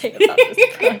to say about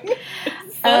this book.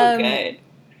 So good.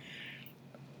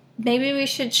 Maybe we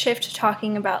should shift to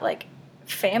talking about, like,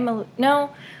 family.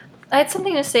 No, I had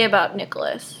something to say about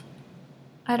Nicholas.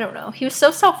 I don't know. He was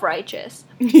so self-righteous.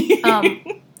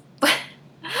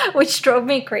 Which drove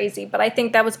me crazy, but I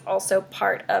think that was also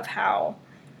part of how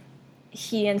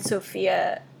he and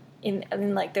Sophia in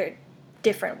like their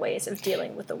different ways of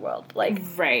dealing with the world. Like,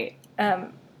 right.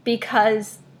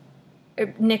 Because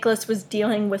Nicholas was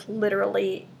dealing with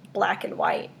literally black and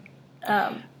white.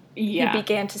 He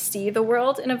began to see the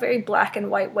world in a very black and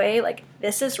white way. Like,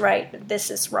 this is right, this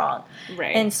is wrong.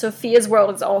 Right. And Sophia's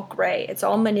world is all gray. It's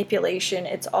all manipulation.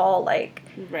 It's all like,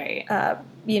 right.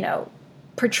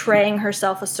 Portraying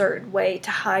herself a certain way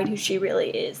to hide who she really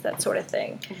is, that sort of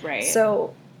thing. Right.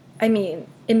 So, I mean,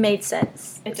 it made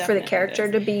sense for the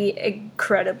character to be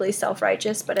incredibly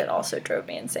self-righteous, but it also drove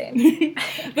me insane.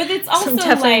 But it's also so I'm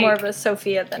definitely more of a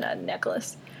Sophia than a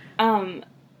Nicholas.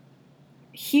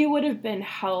 He would have been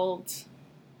held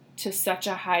to such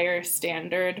a higher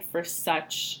standard for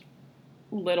such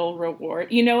little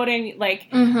reward. You know what I mean? Like,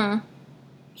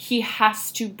 he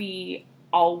has to be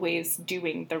always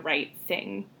doing the right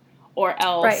thing, or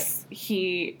else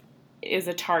he is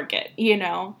a target, you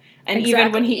know? And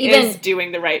even when he is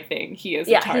doing the right thing, he is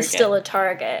a target. Yeah, he's still a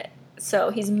target.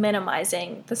 So he's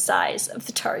minimizing the size of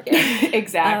the target.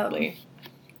 Exactly.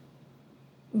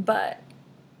 But,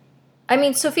 I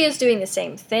mean, Sophia's doing the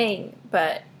same thing,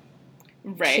 but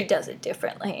she does it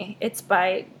differently. It's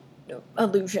by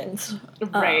illusions.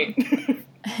 Right.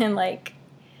 And, like,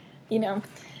 you know...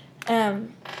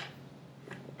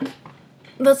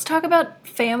 let's talk about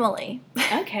family.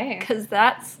 Okay. Because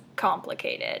that's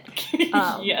complicated.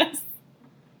 Yes.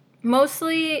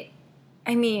 Mostly,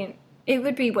 I mean, it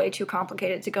would be way too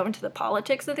complicated to go into the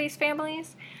politics of these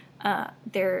families.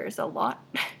 There's a lot.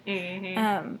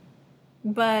 Mm-hmm.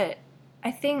 But I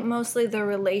think mostly the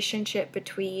relationship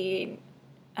between...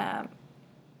 sorry.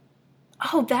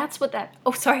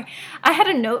 I had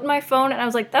a note in my phone, and I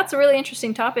was like, that's a really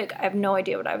interesting topic. I have no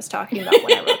idea what I was talking about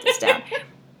when I wrote this down.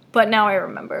 But now I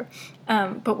remember.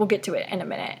 But we'll get to it in a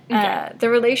minute. Okay. The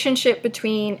relationship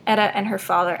between Etta and her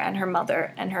father and her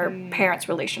mother and her parents'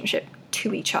 relationship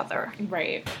to each other.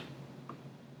 Right.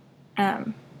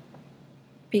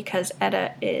 Because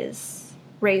Etta is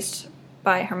raised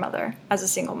by her mother as a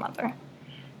single mother,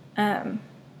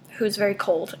 who's very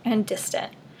cold and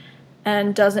distant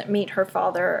and doesn't meet her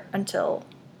father until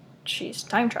she's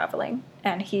time traveling.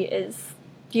 And he is,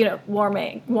 warm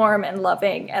and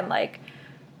loving and, like,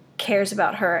 cares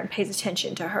about her and pays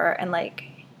attention to her, and like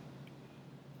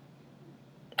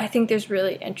I think there's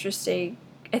really interesting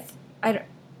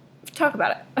talk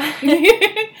about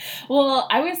it. Well,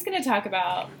 I was going to talk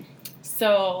about,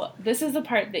 so this is the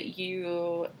part that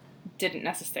you didn't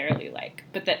necessarily like,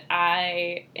 but that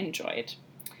I enjoyed.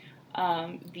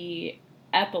 The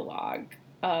epilogue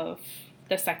of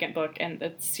the second book and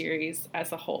the series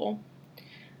as a whole.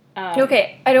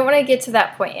 Okay, I don't want to get to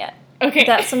that point yet. Okay.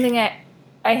 That's something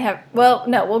I have... Well,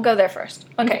 no, we'll go there first.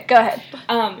 Okay, go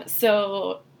ahead.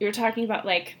 So you're talking about,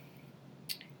 like...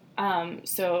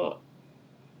 so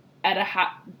Etta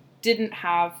didn't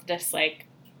have this, like,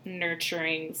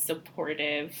 nurturing,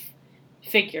 supportive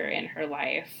figure in her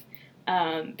life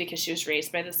because she was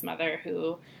raised by this mother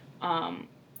who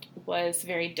was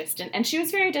very distant. And she was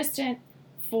very distant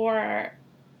for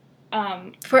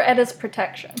Etta's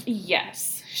protection.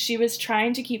 Yes. She was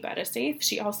trying to keep Etta safe.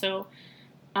 She also...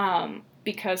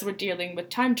 because we're dealing with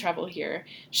time travel here,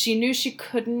 she knew she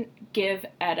couldn't give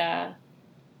Etta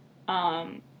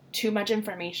too much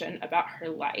information about her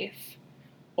life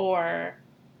or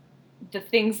the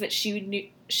things that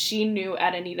she knew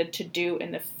Etta needed to do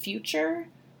in the future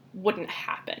wouldn't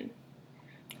happen.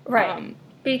 Right.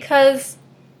 Because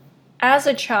as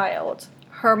a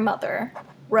her mother,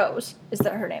 Rose, is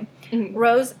that her name? Mm-hmm.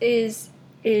 Rose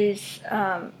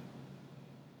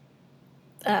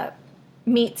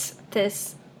meets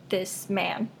this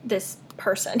man, this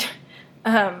person,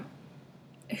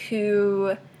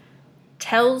 who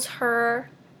tells her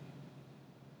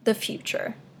the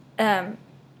future.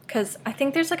 Because I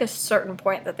think there's like a certain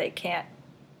point that they can't.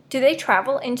 Do they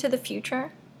travel into the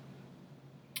future?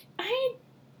 I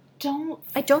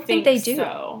don't think they do.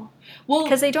 So. Well,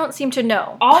 because they don't seem to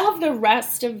know. All of the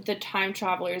rest of the time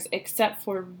travelers, except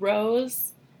for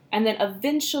Rose, and then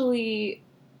eventually,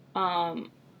 the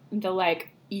like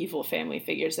evil family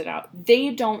figures it out.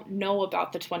 They don't know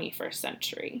about the 21st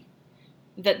century.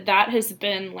 That has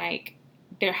been like,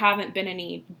 there haven't been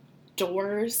any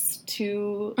doors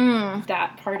to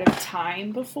that part of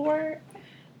time before.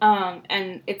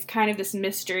 And it's kind of this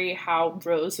mystery how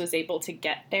Rose was able to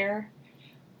get there.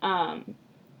 And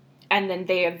then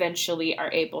they eventually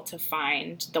are able to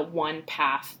find the one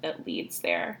path that leads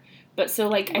there. But so,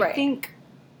 like, I think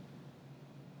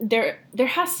there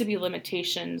has to be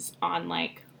limitations on,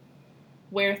 like,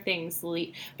 where things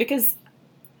lead. Because,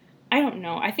 I don't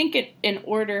know, I think in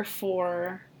order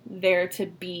for there to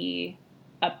be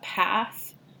a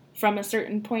path from a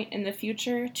certain point in the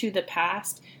future to the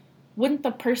past, wouldn't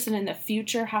the person in the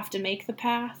future have to make the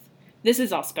path? This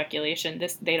is all speculation.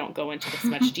 They don't go into this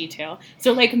much detail.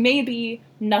 So, like, maybe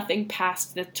nothing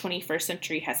past the 21st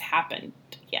century has happened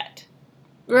yet.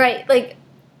 Right. Like,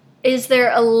 is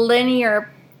there a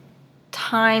linear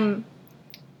time,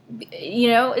 you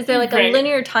know? Is there, like, a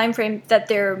linear time frame that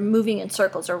they're moving in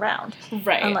circles around?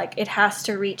 Right. And, like, it has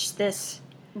to reach this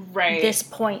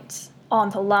point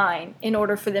on the line in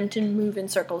order for them to move in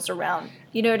circles around.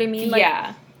 You know what I mean? Like,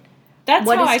 yeah. That's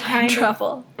what how is I time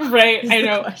travel? Right, I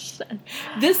know. Question.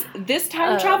 This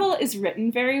time travel is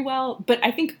written very well, but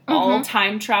I think all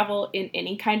time travel in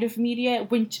any kind of media,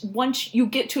 once you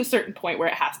get to a certain point where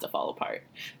it has to fall apart,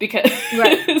 because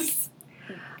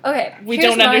okay, we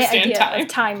don't understand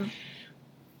time.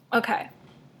 Okay,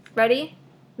 ready?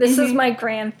 This is my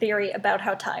grand theory about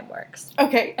how time works.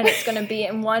 Okay, and it's going to be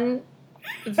in one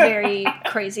very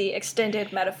crazy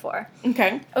extended metaphor.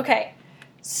 Okay,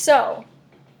 so.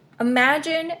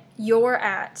 Imagine you're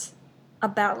at a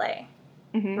ballet,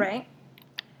 right?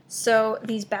 So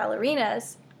these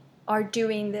ballerinas are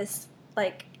doing this,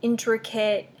 like,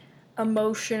 intricate,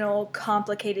 emotional,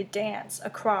 complicated dance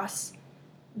across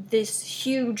this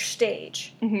huge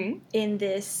stage in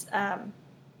this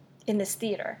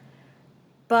theater.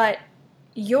 But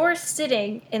you're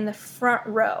sitting in the front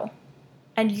row,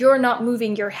 and you're not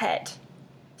moving your head.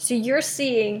 So you're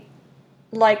seeing,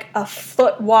 like, a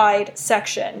foot wide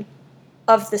section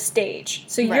of the stage.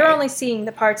 So you're only seeing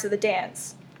the parts of the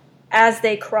dance as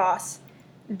they cross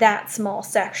that small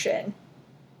section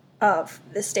of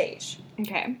the stage.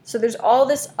 Okay. So there's all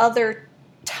this other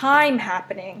time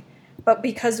happening, but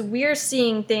because we're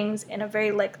seeing things in a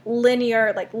very, like,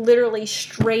 linear, like, literally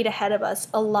straight ahead of us,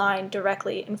 a line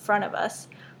directly in front of us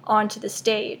onto the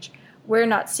stage, we're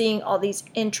not seeing all these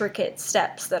intricate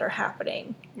steps that are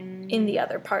happening in the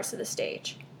other parts of the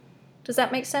stage. Does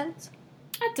that make sense?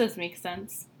 That does make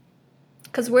sense.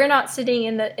 Because we're not sitting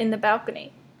in the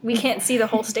balcony. We can't see the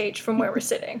whole stage from where we're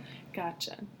sitting.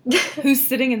 Gotcha. Who's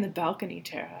sitting in the balcony,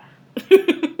 Tara?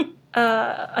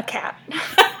 A cat.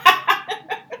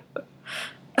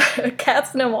 A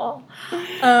cat's no wall.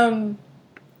 I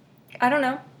don't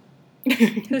know.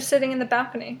 Who's sitting in the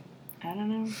balcony? I don't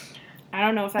know. I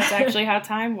don't know if that's actually how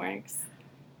time works.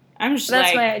 I'm just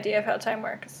That's my idea of how time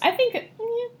works. I think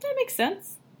that makes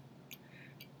sense.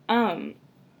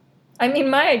 I mean,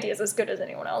 my idea is as good as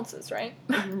anyone else's, right?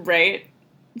 Right.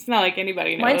 It's not like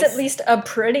anybody knows. Mine's at least a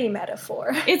pretty metaphor.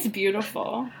 It's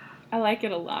beautiful. I like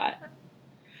it a lot.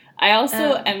 I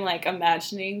also am, like,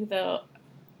 imagining, though,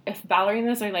 if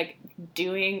ballerinas are, like,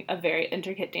 doing a very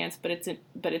intricate dance, but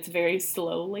it's very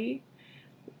slowly,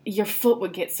 your foot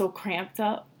would get so cramped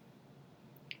up.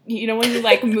 You know, when you,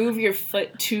 like, move your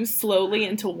foot too slowly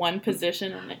into one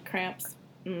position and it cramps?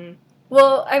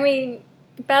 Well, I mean,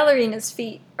 ballerinas'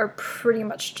 feet are pretty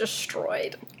much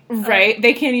destroyed. Right?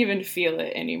 They can't even feel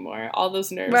it anymore. All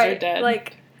those nerves are dead.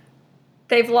 Like,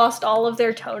 they've lost all of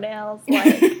their toenails.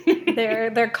 Like,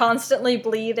 they're constantly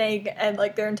bleeding, and,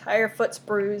 like, their entire foot's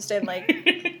bruised, and,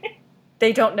 like,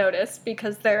 they don't notice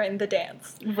because they're in the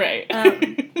dance. Right.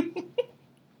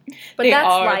 But that's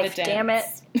life, damn it.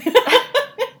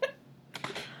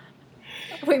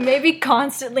 We may be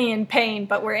constantly in pain,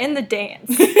 but we're in the dance.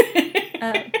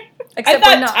 Except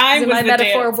we're not. Time in was my the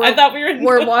metaphor, dance. I thought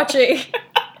we're watching.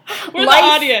 We're the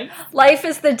audience. Life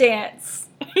is the dance.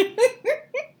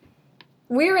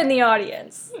 We're in the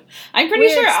audience. I'm pretty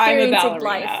sure I'm a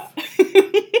ballerina.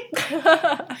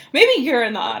 Maybe you're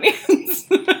in the audience.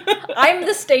 I'm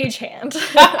the stagehand.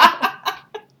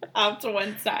 Off to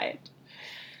one side.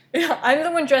 Yeah, I'm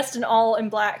the one dressed in all in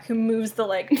black who moves the,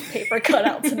 like, paper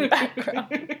cutouts in the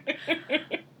background.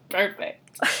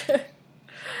 Perfect.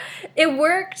 It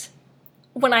worked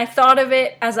when I thought of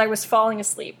it as I was falling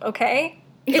asleep, okay?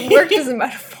 It worked as a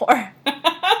metaphor.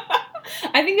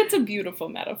 I think it's a beautiful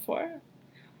metaphor.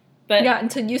 But yeah,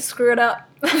 until you screw it up.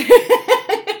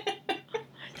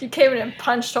 You came in and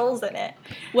punched holes in it.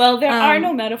 Well, there are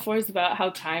no metaphors about how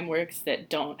time works that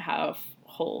don't have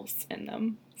holes in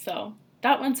them. So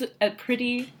that one's a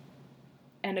pretty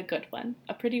and a good one.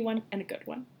 A pretty one and a good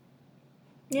one.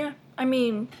 Yeah. I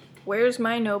mean, where's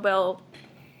my Nobel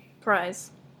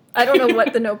Prize? I don't know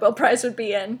what the Nobel Prize would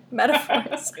be in.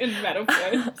 Metaphors. In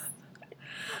metaphors.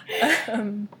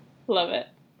 Love it.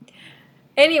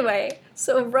 Anyway,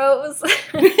 so Rose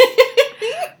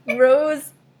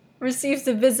receives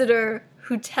a visitor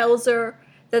who tells her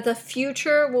that the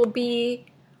future will be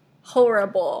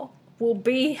horrible, will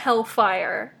be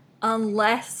hellfire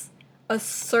unless a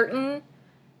certain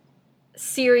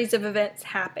series of events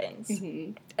happens.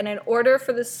 Mm-hmm. And in order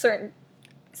for this certain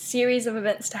series of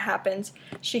events to happen,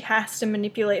 she has to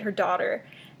manipulate her daughter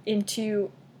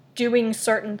into doing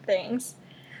certain things.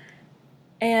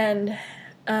 And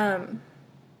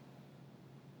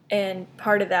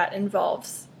part of that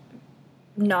involves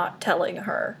not telling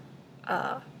her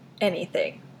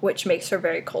anything, which makes her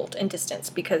very cold and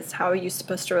distant, because how are you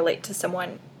supposed to relate to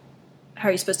someone? How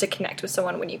are you supposed to connect with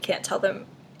someone when you can't tell them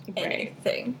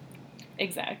anything? Right.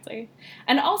 Exactly.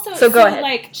 And also, so go ahead.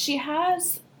 Like, she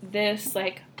has this,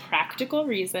 like, practical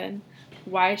reason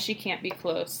why she can't be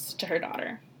close to her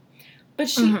daughter. But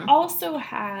she mm-hmm. also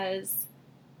has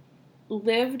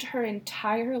lived her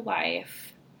entire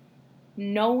life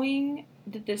knowing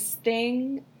that this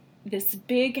thing, this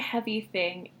big, heavy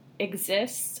thing,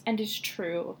 exists and is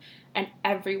true, and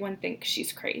everyone thinks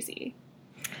she's crazy.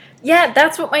 Yeah,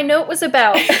 that's what my note was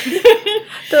about.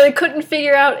 That I couldn't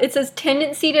figure out. It says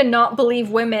tendency to not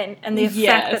believe women and the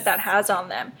effect that has on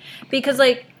them. Because,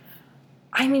 like,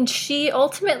 I mean, she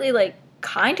ultimately, like,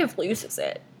 kind of loses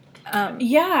it.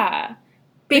 Yeah.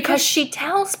 Because she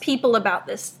tells people about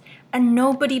this and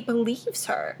nobody believes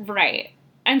her. Right.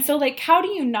 And so, like, how do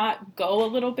you not go a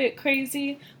little bit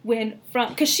crazy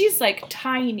because she's, like,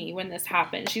 tiny when this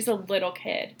happened. She's a little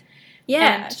kid.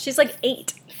 Yeah, and she's like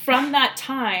 8. From that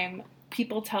time,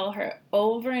 people tell her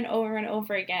over and over and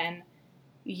over again,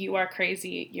 you are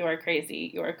crazy, you are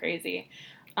crazy, you are crazy.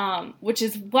 Which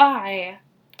is why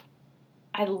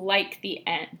I like the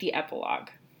epilogue.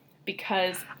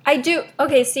 Because I do.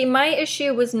 Okay, see, my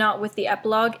issue was not with the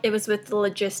epilogue. It was with the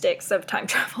logistics of time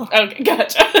travel. Okay,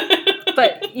 gotcha.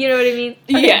 But you know what I mean?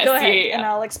 Okay, yes, go ahead, yeah. And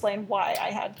I'll explain why I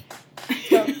had.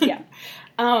 So, yeah.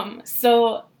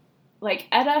 So, like,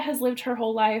 Etta has lived her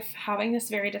whole life having this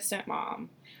very distant mom.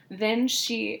 Then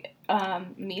she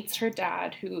meets her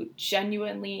dad, who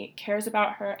genuinely cares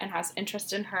about her and has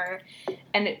interest in her.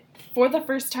 And for the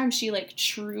first time, she, like,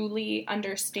 truly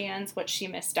understands what she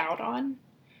missed out on.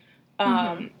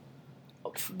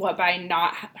 What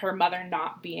by her mother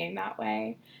not being that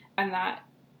way. And that,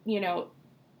 you know,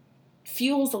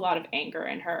 fuels a lot of anger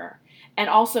in her. And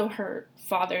also her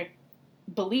father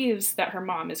believes that her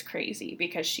mom is crazy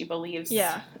because she believes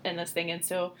in this thing, and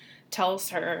so tells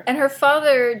her. And her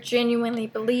father genuinely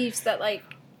believes that, like,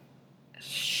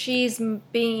 she's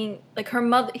being, like, her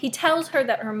mother, he tells her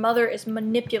that her mother is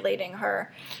manipulating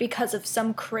her because of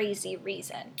some crazy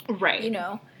reason. Right. You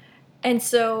know? And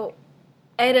so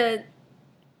Etta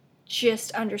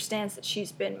just understands that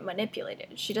she's been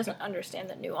manipulated. She doesn't understand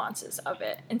the nuances of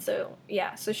it. And so,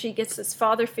 so she gets this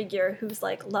father figure who's,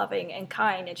 like, loving and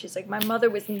kind, and she's like, my mother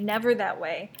was never that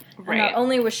way. Right. And not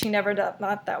only was she never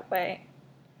not that way,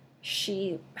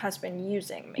 she has been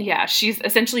using me. Yeah, she's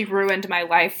essentially ruined my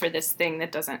life for this thing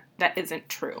that isn't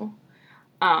true.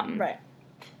 Right.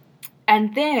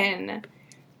 And then,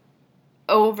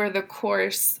 over the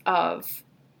course of,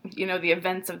 you know, the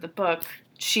events of the book,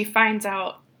 she finds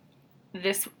out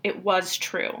it was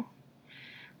true.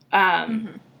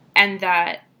 And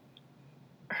that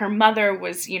her mother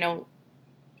was, you know,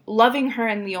 loving her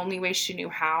in the only way she knew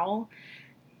how,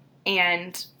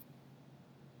 and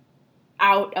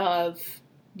out of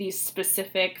these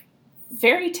specific,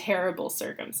 very terrible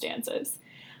circumstances.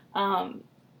 And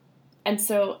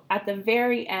so at the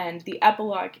very end, the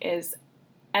epilogue is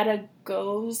Etta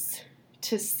goes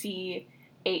to see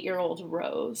 8-year-old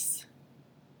Rose.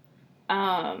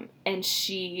 And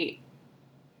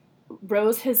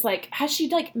Rose has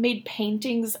made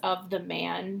paintings of the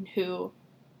man who...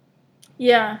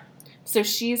 Yeah. So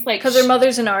she's like... Because her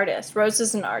mother's an artist. Rose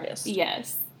is an artist.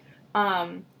 Yes.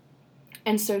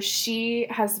 And so she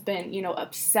has been, you know,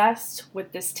 obsessed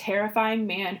with this terrifying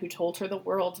man who told her the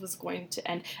world was going to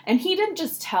end. And he didn't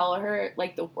just tell her,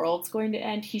 like, the world's going to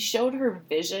end. He showed her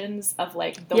visions of,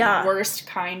 like, the worst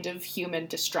kind of human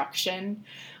destruction,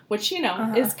 which, you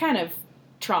know, is kind of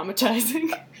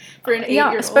traumatizing for an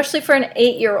 8-year-old. Yeah, especially for an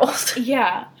 8-year-old.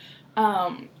 Yeah.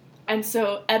 And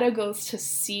so Etta goes to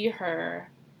see her.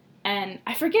 And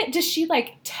I forget, does she,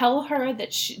 like, tell her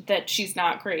that she's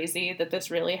not crazy, that this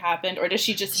really happened? Or does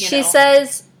she just, She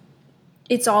says,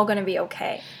 it's all going to be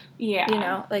okay. Yeah. You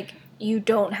know, like, you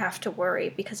don't have to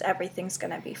worry because everything's going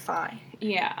to be fine.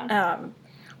 Yeah.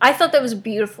 I thought that was a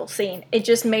beautiful scene. It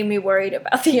just made me worried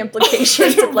about the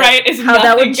implications of, like, right, how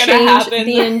that would change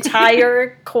the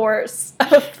entire course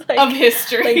of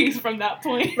history from that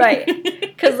point. Right.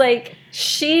 Because, like,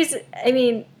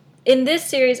 in this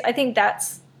series, I think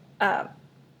that's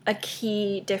a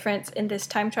key difference in this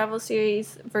time travel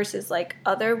series versus, like,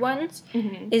 other ones,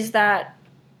 is that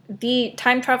the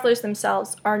time travelers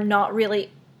themselves are not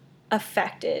really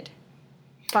affected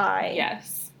by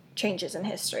changes in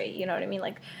history. You know what I mean?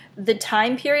 Like, the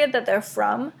time period that they're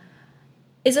from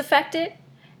is affected,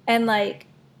 and, like,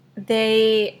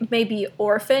 they may be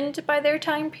orphaned by their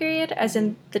time period, as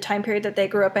in the time period that they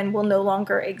grew up in will no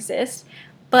longer exist,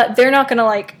 but they're not going to,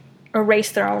 like,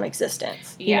 erase their own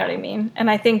existence. You know what I mean?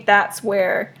 And I think that's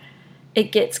where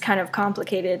it gets kind of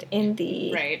complicated in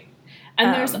the... Right.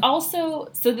 And there's also...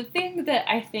 So the thing that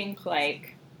I think,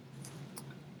 like,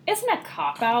 isn't a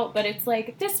cop-out, but it's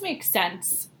like, this makes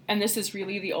sense, and this is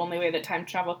really the only way that time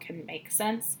travel can make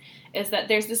sense, is that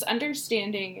there's this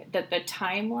understanding that the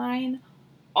timeline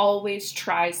always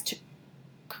tries to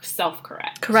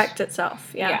self-correct. Correct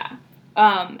itself, yeah.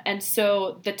 And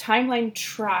so the timeline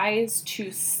tries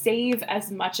to save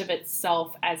as much of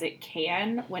itself as it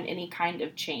can when any kind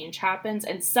of change happens,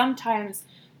 and sometimes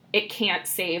it can't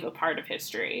save a part of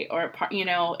history, or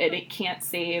it can't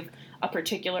save a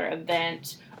particular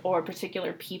event or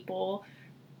particular people,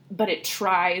 but it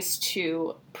tries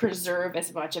to preserve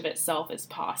as much of itself as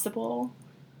possible.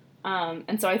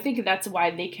 And so I think that's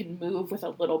why they can move with a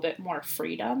little bit more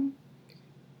freedom.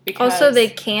 Because also, they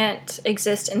can't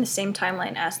exist in the same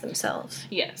timeline as themselves.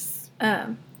 Yes.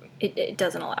 It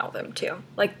doesn't allow them to.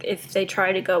 Like, if they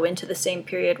try to go into the same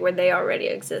period where they already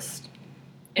exist,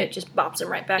 it just bops them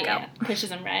right back out.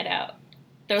 Pushes them right out.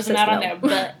 Throws them out on their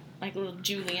butt, like little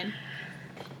Julian.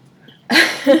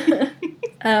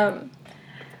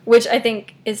 Which I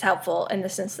think is helpful in the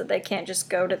sense that they can't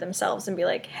just go to themselves and be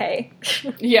like, hey,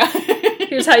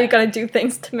 here's how you gotta do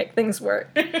things to make things work.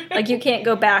 Like, you can't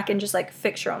go back and just, like,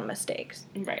 fix your own mistakes.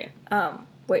 Right.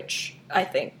 Which I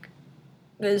think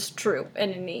is true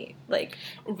in any, like...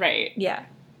 Right. Yeah.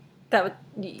 That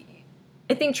would...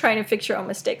 I think trying to fix your own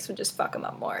mistakes would just fuck them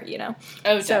up more, you know?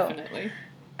 Oh, definitely.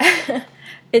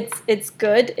 It's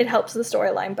good. It helps the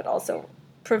storyline, but also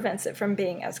prevents it from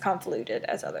being as convoluted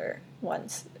as other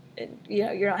ones.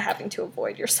 You're not having to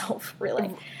avoid yourself, really.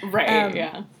 Right,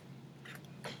 yeah.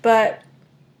 But,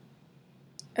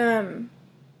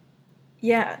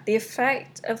 yeah, the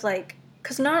effect of, like...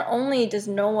 Because not only does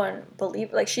no one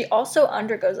believe... Like, she also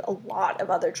undergoes a lot of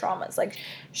other traumas. Like,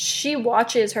 she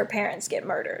watches her parents get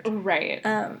murdered. Right.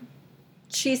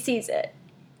 She sees it.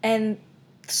 And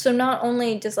so not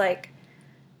only does, like...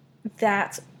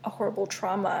 That's a horrible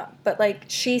trauma, but, like,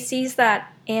 she sees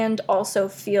that and also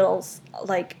feels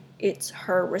like it's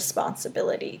her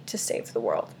responsibility to save the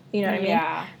world. You know what I mean?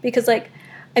 Yeah. Because, like,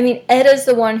 I mean, Edda's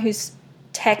the one who's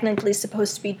technically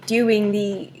supposed to be doing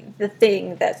the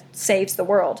thing that saves the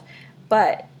world,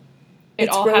 but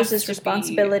it's Rose's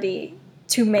responsibility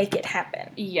to make it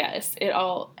happen. Yes,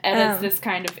 Edda's this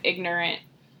kind of ignorant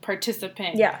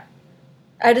participant. Yeah.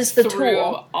 Edda's the through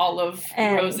tool. all of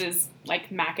Rose's,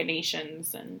 like,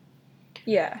 machinations, and...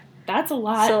 Yeah. That's a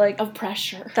lot of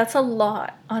pressure. That's a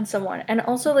lot on someone. And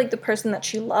also, like, the person that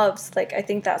she loves, like, I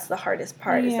think that's the hardest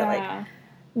part, is that, like,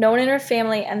 no one in her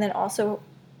family, and then also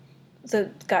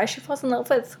the guy she falls in love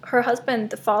with, her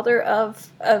husband, the father of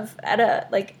Edda,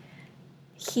 like,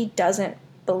 he doesn't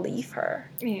believe her.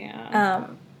 Yeah.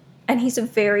 And he's a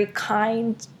very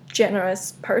kind,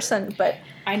 generous person, but...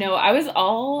 I know. I was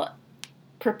all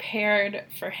prepared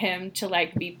for him to,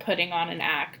 like, be putting on an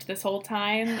act this whole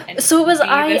time. And so it was,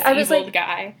 I was like...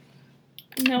 guy.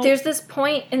 No. There's this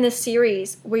point in the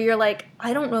series where you're like,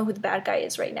 I don't know who the bad guy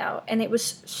is right now. And it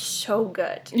was so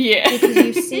good. Yeah. Because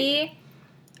you see...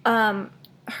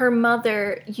 her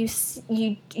mother,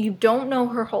 you don't know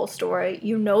her whole story.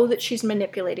 You know that she's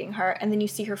manipulating her, and then you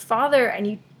see her father, and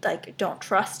you, like, don't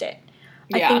trust it.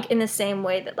 Yeah. I think in the same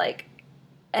way that, like,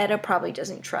 Edda probably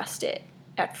doesn't trust it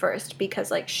at first,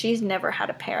 because, like, she's never had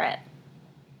a parent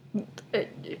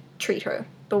treat her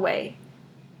the way,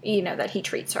 that he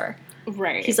treats her.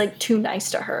 Right. He's, like, too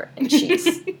nice to her, and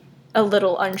she's a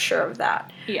little unsure of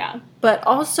that. Yeah. But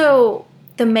also...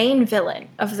 the main villain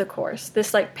of the course,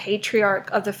 this, like, patriarch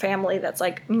of the family that's,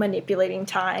 like, manipulating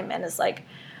time and is, like,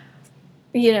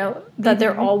 that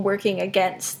they're all working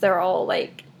against. They're all,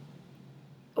 like...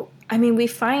 I mean, we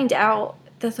find out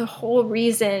that the whole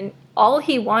reason... all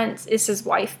he wants is his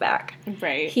wife back.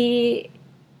 Right.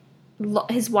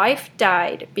 His wife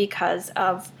died because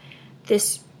of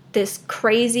this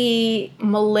crazy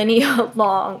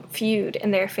millennia-long feud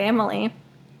in their family.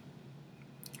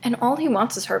 And all he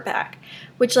wants is her back.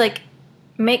 Which, like,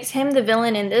 makes him the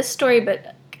villain in this story,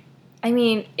 but, I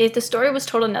mean, if the story was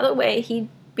told another way, he'd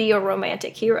be a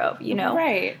romantic hero,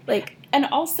 Right. Like... And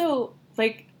also,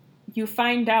 like, you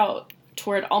find out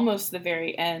toward almost the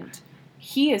very end,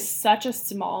 he is such a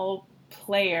small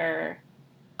player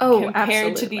compared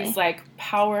absolutely. to these, like,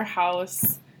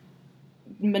 powerhouse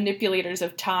manipulators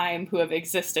of time who have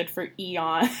existed for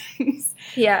eons.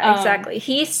 Yeah, exactly.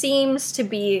 He seems to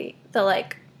be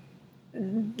the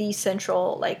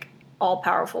central, like,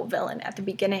 all-powerful villain at the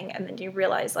beginning, and then you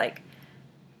realize, like,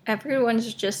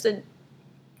 everyone's just a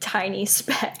tiny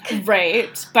speck.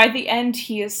 Right. By the end,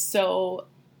 he is so,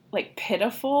 like,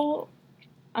 pitiful.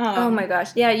 Oh my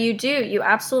gosh. Yeah, you do. You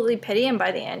absolutely pity him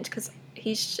by the end, because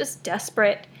he's just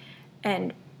desperate,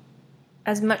 and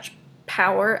as much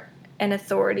power and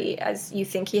authority as you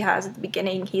think he has at the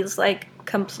beginning, he's, like,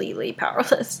 completely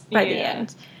powerless by the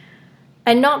end.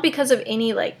 And not because of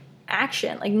any, like,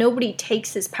 action. Like, nobody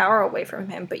takes his power away from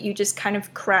him, but you just kind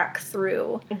of crack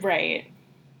through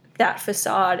that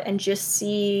facade and just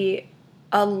see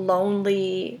a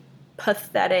lonely,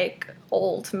 pathetic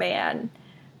old man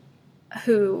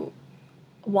who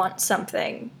wants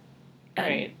something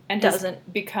and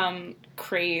doesn't become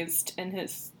crazed in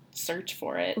his search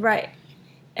for it. Right.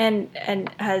 And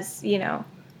has,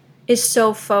 is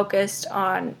so focused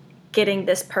on getting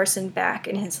this person back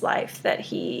in his life that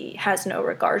he has no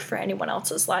regard for anyone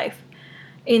else's life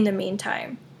in the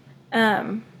meantime.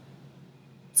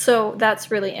 So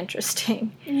that's really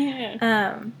interesting.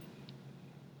 Yeah.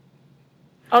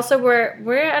 Also,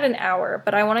 we're at an hour,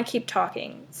 but I want to keep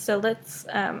talking. So let's,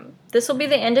 this will be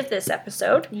the end of this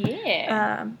episode.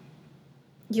 Yeah.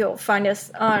 You'll find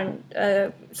us on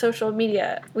social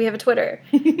media. We have a Twitter.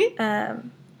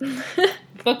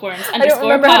 Bookworms _pod. I don't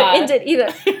remember how to end it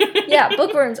either. Yeah,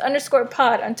 bookworms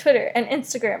 _pod on Twitter and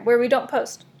Instagram, where we don't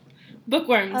post.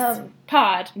 Bookworms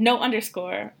pod, no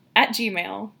underscore, at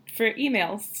Gmail for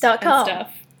emails and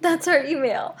stuff. That's our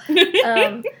email.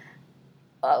 We're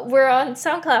on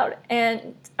SoundCloud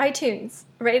and iTunes.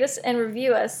 Rate us and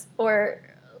review us, or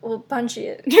we'll punch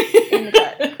you in the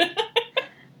gut.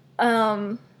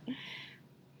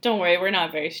 Don't worry, we're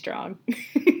not very strong.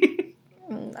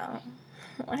 No,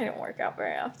 I don't work out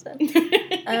very often.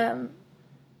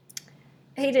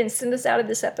 Hayden, send us out of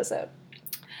this episode.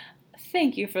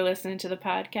 Thank you for listening to the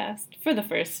podcast for the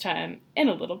first time in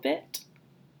a little bit.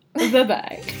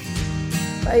 Bye-bye.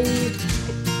 Bye.